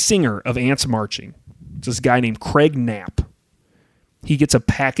lead singer of Ants Marching, this guy named Craig Knapp, he gets a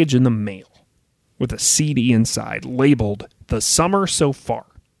package in the mail with a CD inside labeled The Summer So Far.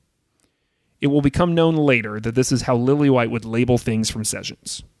 It will become known later that this is how Lillywhite would label things from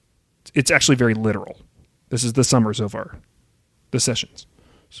sessions. It's actually very literal. This is the summer so far. The sessions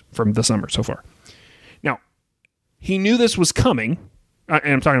from the summer so far. Now, he knew this was coming, and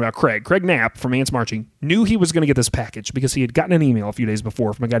I'm talking about Craig. Craig Knapp from Ants Marching knew he was going to get this package because he had gotten an email a few days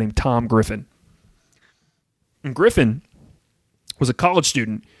before from a guy named Tom Griffin. And Griffin was a college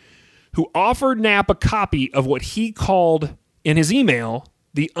student who offered Knapp a copy of what he called in his email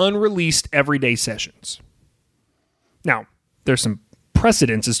the unreleased Everyday Sessions. Now, there's some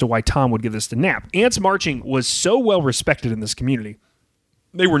precedence as to why Tom would give this to Knapp. Ants Marching was so well respected in this community.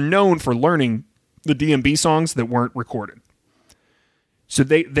 They were known for learning the DMB songs that weren't recorded. So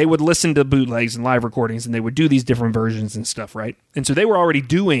they would listen to bootlegs and live recordings, and they would do these different versions and stuff, right? And so they were already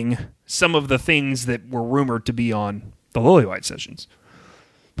doing some of the things that were rumored to be on the Lillywhite sessions.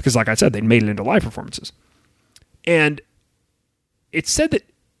 Because like I said, they made it into live performances. And it's said that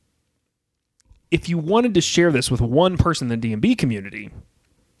if you wanted to share this with one person in the DMB community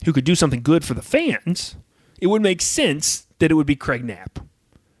who could do something good for the fans, it would make sense that it would be Craig Knapp.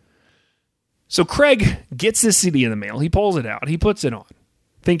 So Craig gets this CD in the mail. He pulls it out. He puts it on,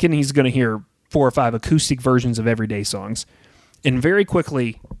 thinking he's going to hear 4 or 5 acoustic versions of everyday songs. And very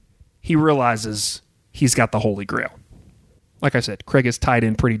quickly, he realizes he's got the Holy Grail. Like I said, Craig is tied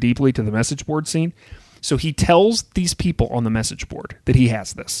in pretty deeply to the message board scene. So he tells these people on the message board that he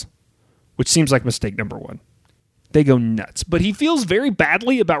has this, which seems like mistake number 1. They go nuts. But he feels very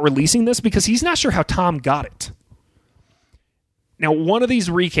badly about releasing this because he's not sure how Tom got it. Now, one of these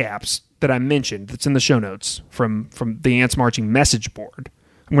recaps that I mentioned that's in the show notes from the Ants Marching message board,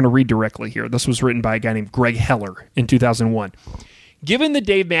 I'm going to read directly here. This was written by a guy named Greg Heller in 2001. Given that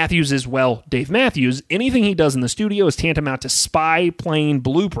Dave Matthews is, well, Dave Matthews, anything he does in the studio is tantamount to spy plane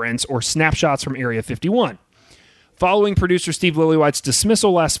blueprints or snapshots from Area 51. Following producer Steve Lillywhite's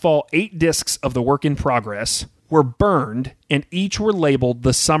dismissal last fall, 8 discs of the work in progress were burned, and each were labeled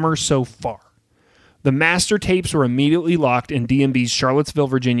The Summer So Far. The master tapes were immediately locked in DMB's Charlottesville,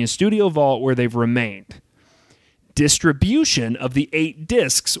 Virginia studio vault, where they've remained. Distribution of the 8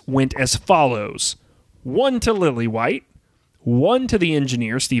 discs went as follows: 1 to Lillywhite, 1 to the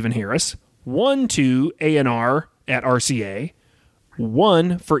engineer, Stephen Harris, 1 to A&R at RCA,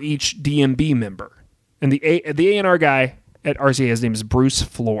 1 for each DMB member. And the A&R guy at RCA, his name is Bruce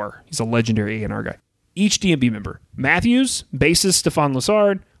Floor. He's a legendary A&R guy. Each DMB member: Matthews, bassist Stefan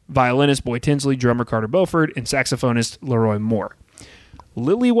Lessard, violinist Boy Tinsley, drummer Carter Beauford, and saxophonist Leroy Moore.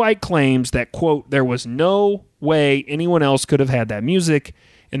 Lillywhite claims that, quote, there was no way anyone else could have had that music,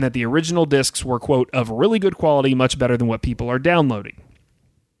 and that the original discs were, quote, of really good quality, much better than what people are downloading.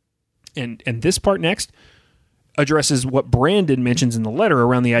 And this part next addresses what Brandon mentions in the letter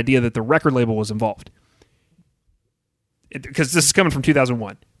around the idea that the record label was involved. Because this is coming from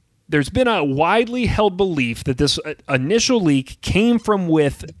 2001. There's been a widely held belief that this initial leak came from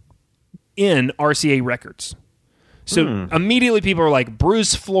within RCA Records. So immediately people are like,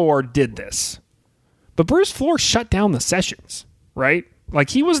 Bruce Floor did this. But Bruce Floor shut down the sessions, right? Like,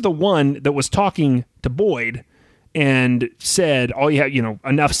 he was the one that was talking to Boyd and said, oh, yeah,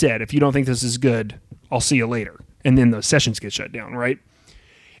 enough said. If you don't think this is good, I'll see you later. And then the sessions get shut down, right?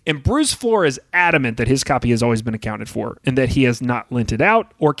 And Bruce Floor is adamant that his copy has always been accounted for and that he has not lent it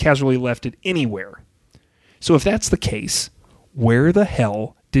out or casually left it anywhere. So if that's the case, where the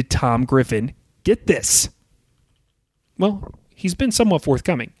hell did Tom Griffin get this? Well, he's been somewhat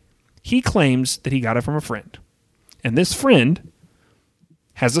forthcoming. He claims that he got it from a friend. And this friend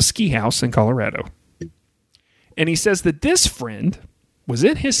has a ski house in Colorado. And he says that this friend was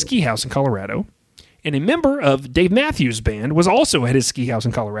at his ski house in Colorado, and a member of Dave Matthews' band was also at his ski house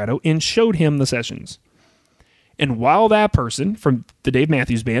in Colorado and showed him the sessions. And while that person from the Dave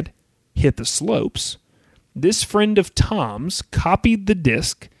Matthews Band hit the slopes, this friend of Tom's copied the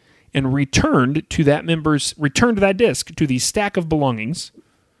disc and returned that disc to the stack of belongings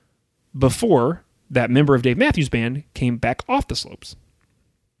before that member of Dave Matthews Band came back off the slopes.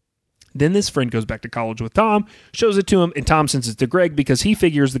 Then this friend goes back to college with Tom, shows it to him, and Tom sends it to Greg because he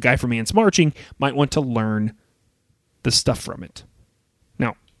figures the guy from Ants Marching might want to learn the stuff from it.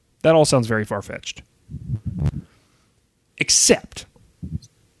 Now, that all sounds very far-fetched. Except,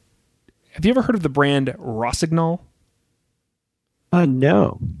 have you ever heard of the brand Rossignol?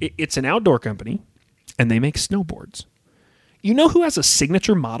 No. It's an outdoor company, and they make snowboards. You know who has a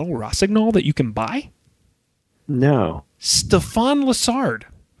signature model Rossignol that you can buy? No. Stefan Lessard,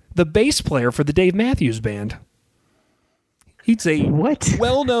 the bass player for the Dave Matthews Band. He's a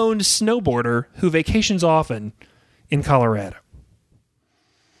well-known snowboarder who vacations often in Colorado.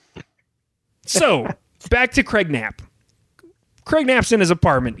 So, back to Craig Knapp. Craig Knapp's in his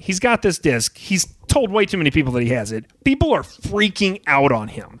apartment. He's got this disc. He's told way too many people that he has it. People are freaking out on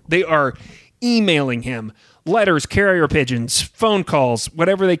him. They are emailing him letters, carrier pigeons, phone calls,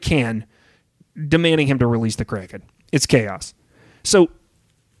 whatever they can, demanding him to release the Kraken. It's chaos. So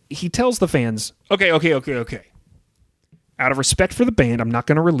he tells the fans, okay. Out of respect for the band, I'm not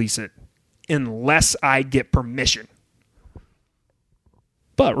going to release it unless I get permission.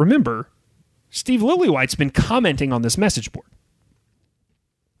 But remember, Steve Lillywhite's been commenting on this message board.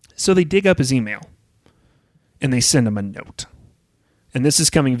 So they dig up his email and they send him a note. And this is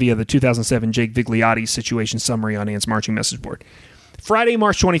coming via the 2007 Jake Vigliotti situation summary on Ant's marching message board. Friday,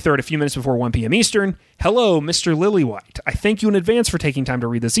 March 23rd, a few minutes before 1 p.m. Eastern. Hello, Mr. Lillywhite. I thank you in advance for taking time to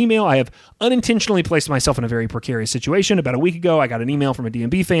read this email. I have unintentionally placed myself in a very precarious situation. About a week ago, I got an email from a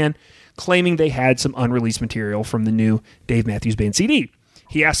DMB fan claiming they had some unreleased material from the new Dave Matthews Band CD.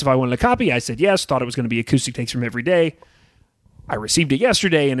 He asked if I wanted a copy. I said yes, thought it was going to be acoustic takes from every day. I received it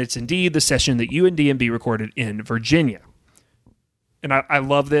yesterday, and it's indeed the session that you and DMB recorded in Virginia. And I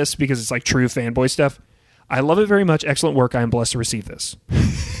love this because it's like true fanboy stuff. I love it very much. Excellent work. I am blessed to receive this.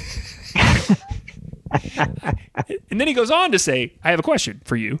 And then he goes on to say, I have a question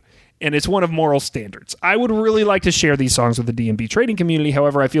for you, and it's one of moral standards. I would really like to share these songs with the DMB trading community.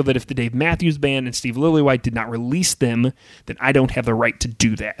 However, I feel that if the Dave Matthews Band and Steve Lillywhite did not release them, then I don't have the right to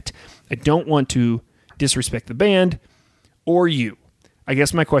do that. I don't want to disrespect the band or you. I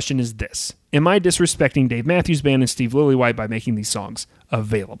guess my question is this. Am I disrespecting Dave Matthews Band and Steve Lillywhite by making these songs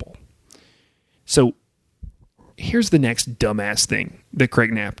available? So here's the next dumbass thing that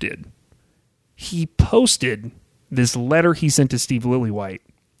Craig Knapp did. He posted this letter he sent to Steve Lillywhite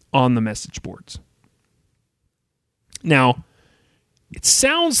on the message boards. Now, it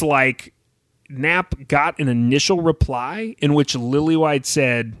sounds like Knapp got an initial reply in which Lillywhite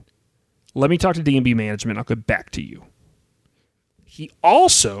said, let me talk to DMB management, I'll get back to you. He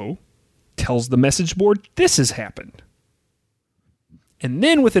also tells the message board this has happened. And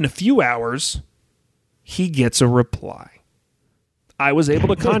then within a few hours, he gets a reply. I was able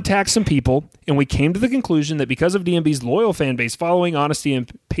to contact some people, and we came to the conclusion that because of DMB's loyal fan base following, honesty,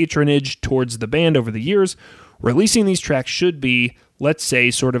 and patronage towards the band over the years, releasing these tracks should be, let's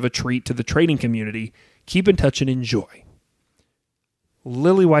say, sort of a treat to the trading community. Keep in touch and enjoy.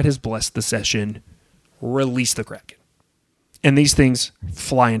 Lillywhite has blessed the session. Release the Kraken. And these things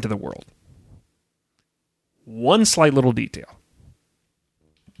fly into the world. One slight little detail.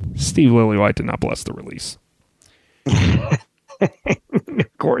 Steve Lillywhite did not bless the release.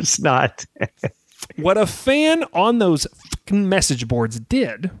 Of course not. What a fan on those fucking message boards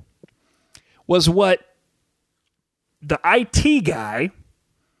did was what the IT guy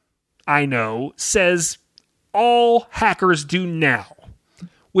I know says all hackers do now,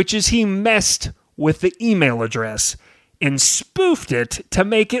 which is he messed with the email address and spoofed it to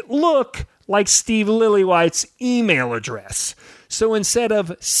make it look like Steve Lillywhite's email address. So instead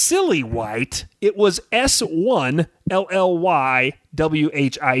of Silly White, it was SYLLYWHITE,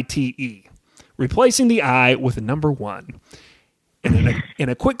 replacing the I with a number 1. And in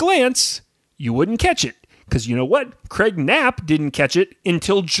a quick glance, you wouldn't catch it. Because you know what? Craig Knapp didn't catch it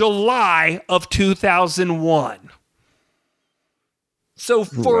until July of 2001. So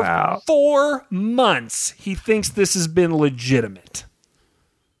for 4 months, he thinks this has been legitimate.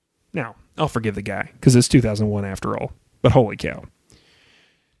 Now, I'll forgive the guy, because it's 2001 after all. But holy cow.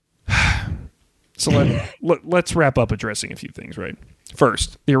 So let's wrap up addressing a few things, right?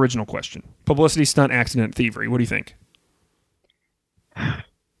 First, the original question. Publicity, stunt, accident, thievery. What do you think?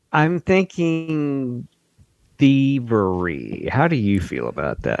 I'm thinking thievery. How do you feel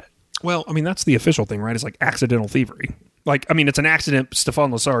about that? Well, I mean, that's the official thing, right? It's like accidental thievery. Like, I mean, it's an accident.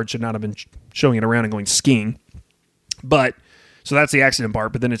 Stefan Lessard should not have been showing it around and going skiing. But, so that's the accident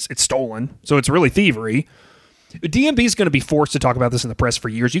part, but then it's stolen. So it's really thievery. DMB is going to be forced to talk about this in the press for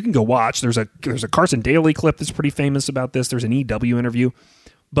years. You can go watch. There's a Carson Daly clip that's pretty famous about this. There's an EW interview.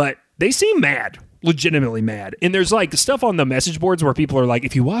 But they seem mad, legitimately mad. And there's like stuff on the message boards where people are like,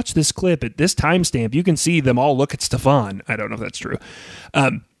 if you watch this clip at this timestamp, you can see them all look at Stefan. I don't know if that's true.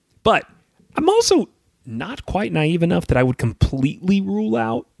 But I'm also not quite naive enough that I would completely rule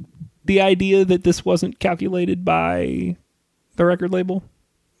out the idea that this wasn't calculated by the record label.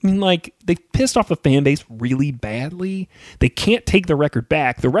 I mean, like, they pissed off the fan base really badly. They can't take the record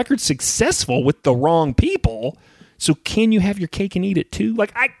back. The record's successful with the wrong people. So can you have your cake and eat it too?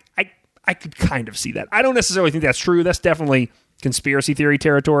 Like, I could kind of see that. I don't necessarily think that's true. That's definitely conspiracy theory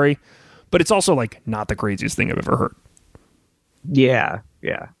territory. But it's also, like, not the craziest thing I've ever heard. Yeah.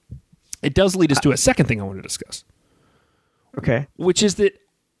 It does lead us to a second thing I want to discuss. Okay. Which is that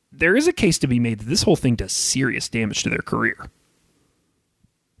there is a case to be made that this whole thing does serious damage to their career.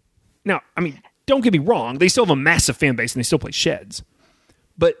 Now, I mean, don't get me wrong. They still have a massive fan base and they still play Sheds.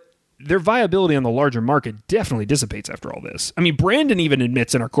 But their viability on the larger market definitely dissipates after all this. I mean, Brandon even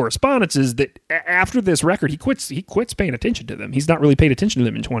admits in our correspondences that after this record, he quits paying attention to them. He's not really paid attention to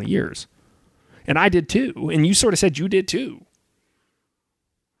them in 20 years. And I did too. And you sort of said you did too.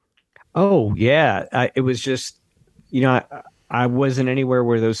 Oh, yeah. It was just, I wasn't anywhere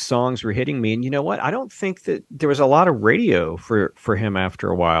where those songs were hitting me. And you know what? I don't think that there was a lot of radio for him after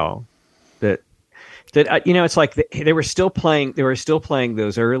a while. that it's like they were still playing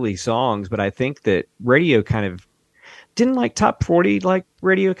those early songs, but I think that radio kind of didn't like Top 40 like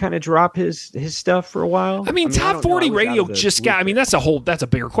radio kind of drop his stuff for a while. I mean Top 40 radio just got. I mean that's a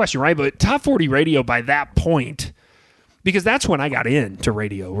bigger question, right? But Top 40 radio by that point, because that's when I got into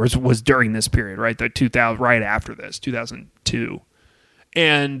radio was during this period, right? The 2000 right after this 2002,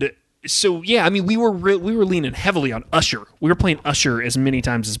 and. So yeah, I mean, we were leaning heavily on Usher. We were playing Usher as many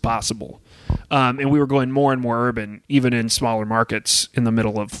times as possible, and we were going more and more urban, even in smaller markets in the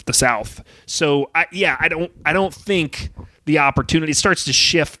middle of the South. So I don't think the opportunity starts to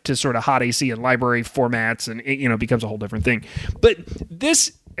shift to sort of hot AC and library formats, and it becomes a whole different thing. But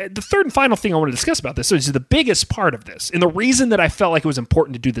the third and final thing I want to discuss about this, so is the biggest part of this, and the reason that I felt like it was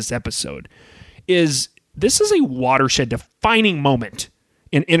important to do this episode is this is a watershed defining moment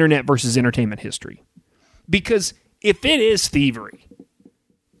in internet versus entertainment history. Because if it is thievery,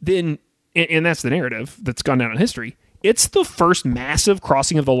 then, and that's the narrative that's gone down in history, it's the first massive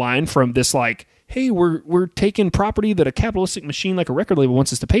crossing of the line from this like, hey, we're taking property that a capitalistic machine like a record label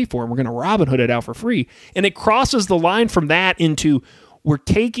wants us to pay for, and we're going to Robin Hood it out for free. And it crosses the line from that into we're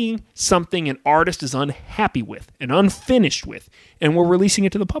taking something an artist is unhappy with and unfinished with, and we're releasing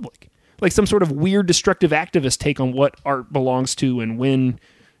it to the public. Like some sort of weird destructive activist take on what art belongs to and when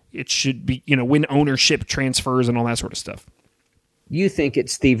it should be, when ownership transfers and all that sort of stuff. You think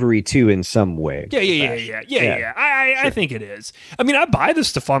it's thievery too in some way? Yeah. I think it is. I mean, I buy the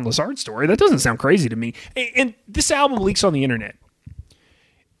Stephane Lazard story. That doesn't sound crazy to me. And this album leaks on the internet.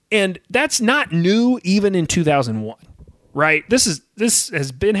 And that's not new even in 2001. Right? This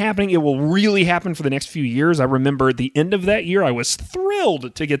has been happening. It will really happen for the next few years. I remember at the end of that year, I was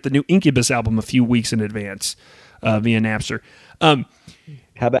thrilled to get the new Incubus album a few weeks in advance via Napster. How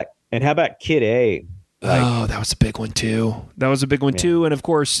about Kid A? That was a big one too. And of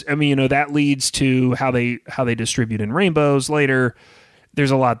course, I mean, that leads to how they distribute in Rainbows later.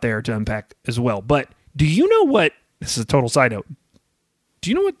 There's a lot there to unpack as well. But do you know what? This is a total side note. Do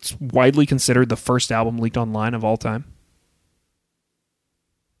you know what's widely considered the first album leaked online of all time?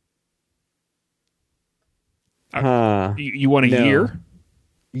 You want a year?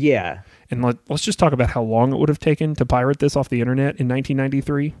 Yeah. And let's just talk about how long it would have taken to pirate this off the internet in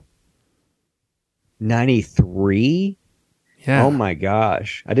 1993. 93? Yeah. Oh my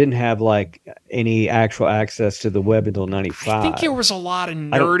gosh. I didn't have like any actual access to the web until 95. I think there was a lot of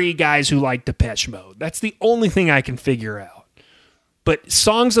nerdy guys who liked Depeche Mode. That's the only thing I can figure out. But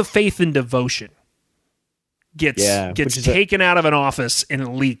Songs of Faith and Devotion gets taken out of an office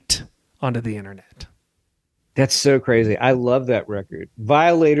and leaked onto the internet. That's so crazy. I love that record.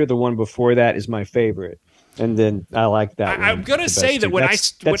 Violator, the one before that, is my favorite. And then I like that one. I'm going to say that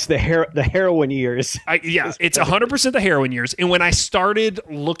that's the heroin years. It's 100% the heroin years. And when I started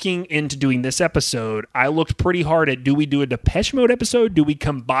looking into doing this episode, I looked pretty hard at, do we do a Depeche Mode episode? Do we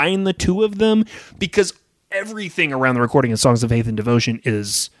combine the two of them? Because everything around the recording of Songs of Faith and Devotion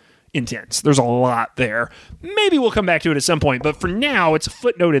is intense. There's a lot there. Maybe we'll come back to it at some point. But for now, it's a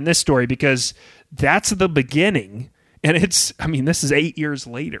footnote in this story because that's the beginning. And this is 8 years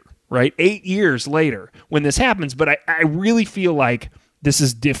later, right? 8 years later when this happens. But I really feel like this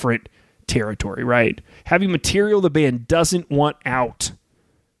is different territory, right? Having material the band doesn't want it out.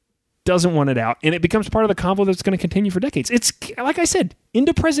 And it becomes part of the convo that's going to continue for decades. It's, like I said,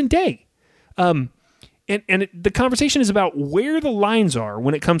 into present day. And the conversation is about where the lines are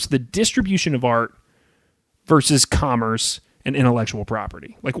when it comes to the distribution of art versus commerce and intellectual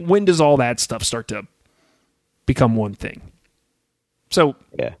property. Like, when does all that stuff start to become one thing? So,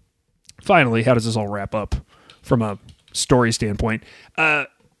 yeah. Finally, how does this all wrap up from a story standpoint? The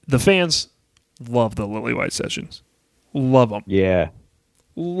fans love the Lily White sessions. Love them. Yeah.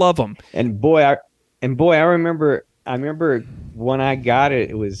 Love them. And boy, I remember when I got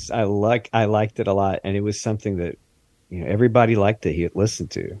it, I liked it a lot, and it was something that everybody liked to listen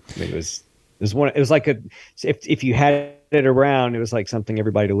to. I mean, it was like if you had it around, it was like something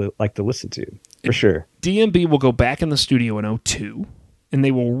everybody liked to listen to for sure. DMB will go back in the studio in 2002, and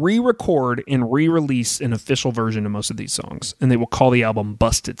they will re-record and re-release an official version of most of these songs, and they will call the album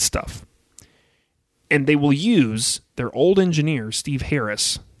Busted Stuff. And they will use their old engineer, Steve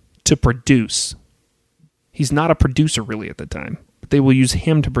Harris, to produce. He's not a producer really at the time, but they will use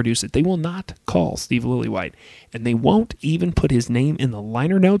him to produce it. They will not call Steve Lillywhite, and they won't even put his name in the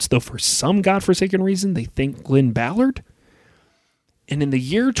liner notes, though for some godforsaken reason they think Glenn Ballard. And in the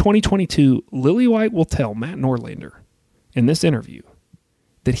year 2022, Lillywhite will tell Matt Norlander in this interview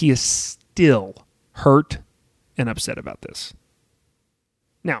that he is still hurt and upset about this.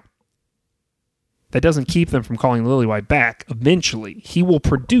 Now, that doesn't keep them from calling Lillywhite back. Eventually, he will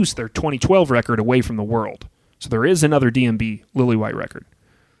produce their 2012 record, Away from the World. So there is another DMB Lillywhite record.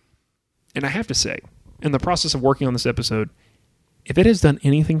 And I have to say, in the process of working on this episode, if it has done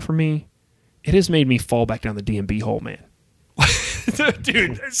anything for me, it has made me fall back down the DMB hole, man.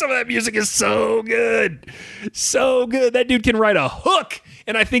 Dude, some of that music is so good. So good. That dude can write a hook.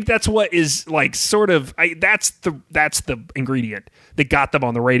 And I think that's what is like sort of that's the ingredient that got them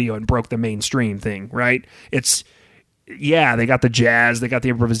on the radio and broke the mainstream thing, right? It's they got the jazz, they got the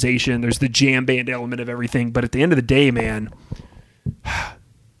improvisation, there's the jam band element of everything, but at the end of the day, man,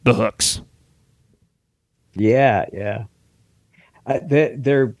 the hooks. Yeah.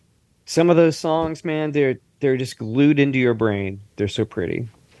 They're some of those songs, man, they're just glued into your brain. They're so pretty.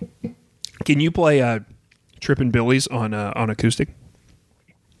 Can you play Trippin' Billies on acoustic?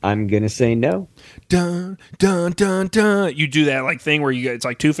 I'm gonna say no. Dun dun dun dun. You do that like thing where it's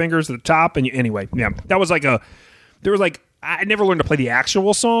like two fingers at the top, and anyway, yeah, that was like I never learned to play the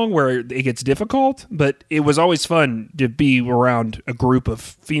actual song where it gets difficult, but it was always fun to be around a group of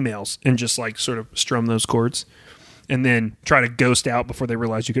females and just like sort of strum those chords, and then try to ghost out before they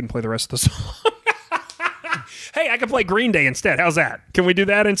realized you couldn't play the rest of the song. Hey, I can play Green Day instead. How's that? Can we do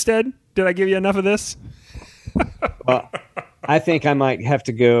that instead? Did I give you enough of this? I think I might have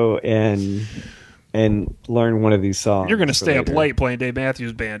to go and learn one of these songs. You're going to stay up late playing Dave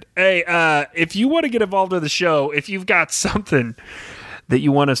Matthews Band. Hey, if you want to get involved with the show, if you've got something that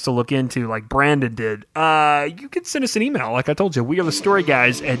you want us to look into like Brandon did, you can send us an email. Like I told you,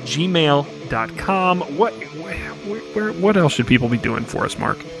 wearethestoryguys@gmail.com. What else should people be doing for us,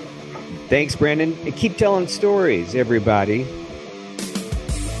 Mark? Thanks, Brandon. And keep telling stories, everybody.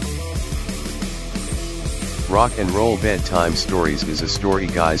 Rock and Roll Bedtime Stories is a Story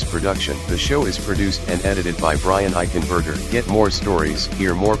Guys production. The show is produced and edited by Brian Eichenberger. Get more stories,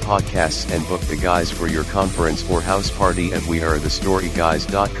 hear more podcasts, and book the guys for your conference or house party at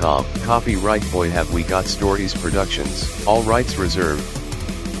wearethestoryguys.com. Copyright Boy Have We Got Stories Productions. All rights reserved.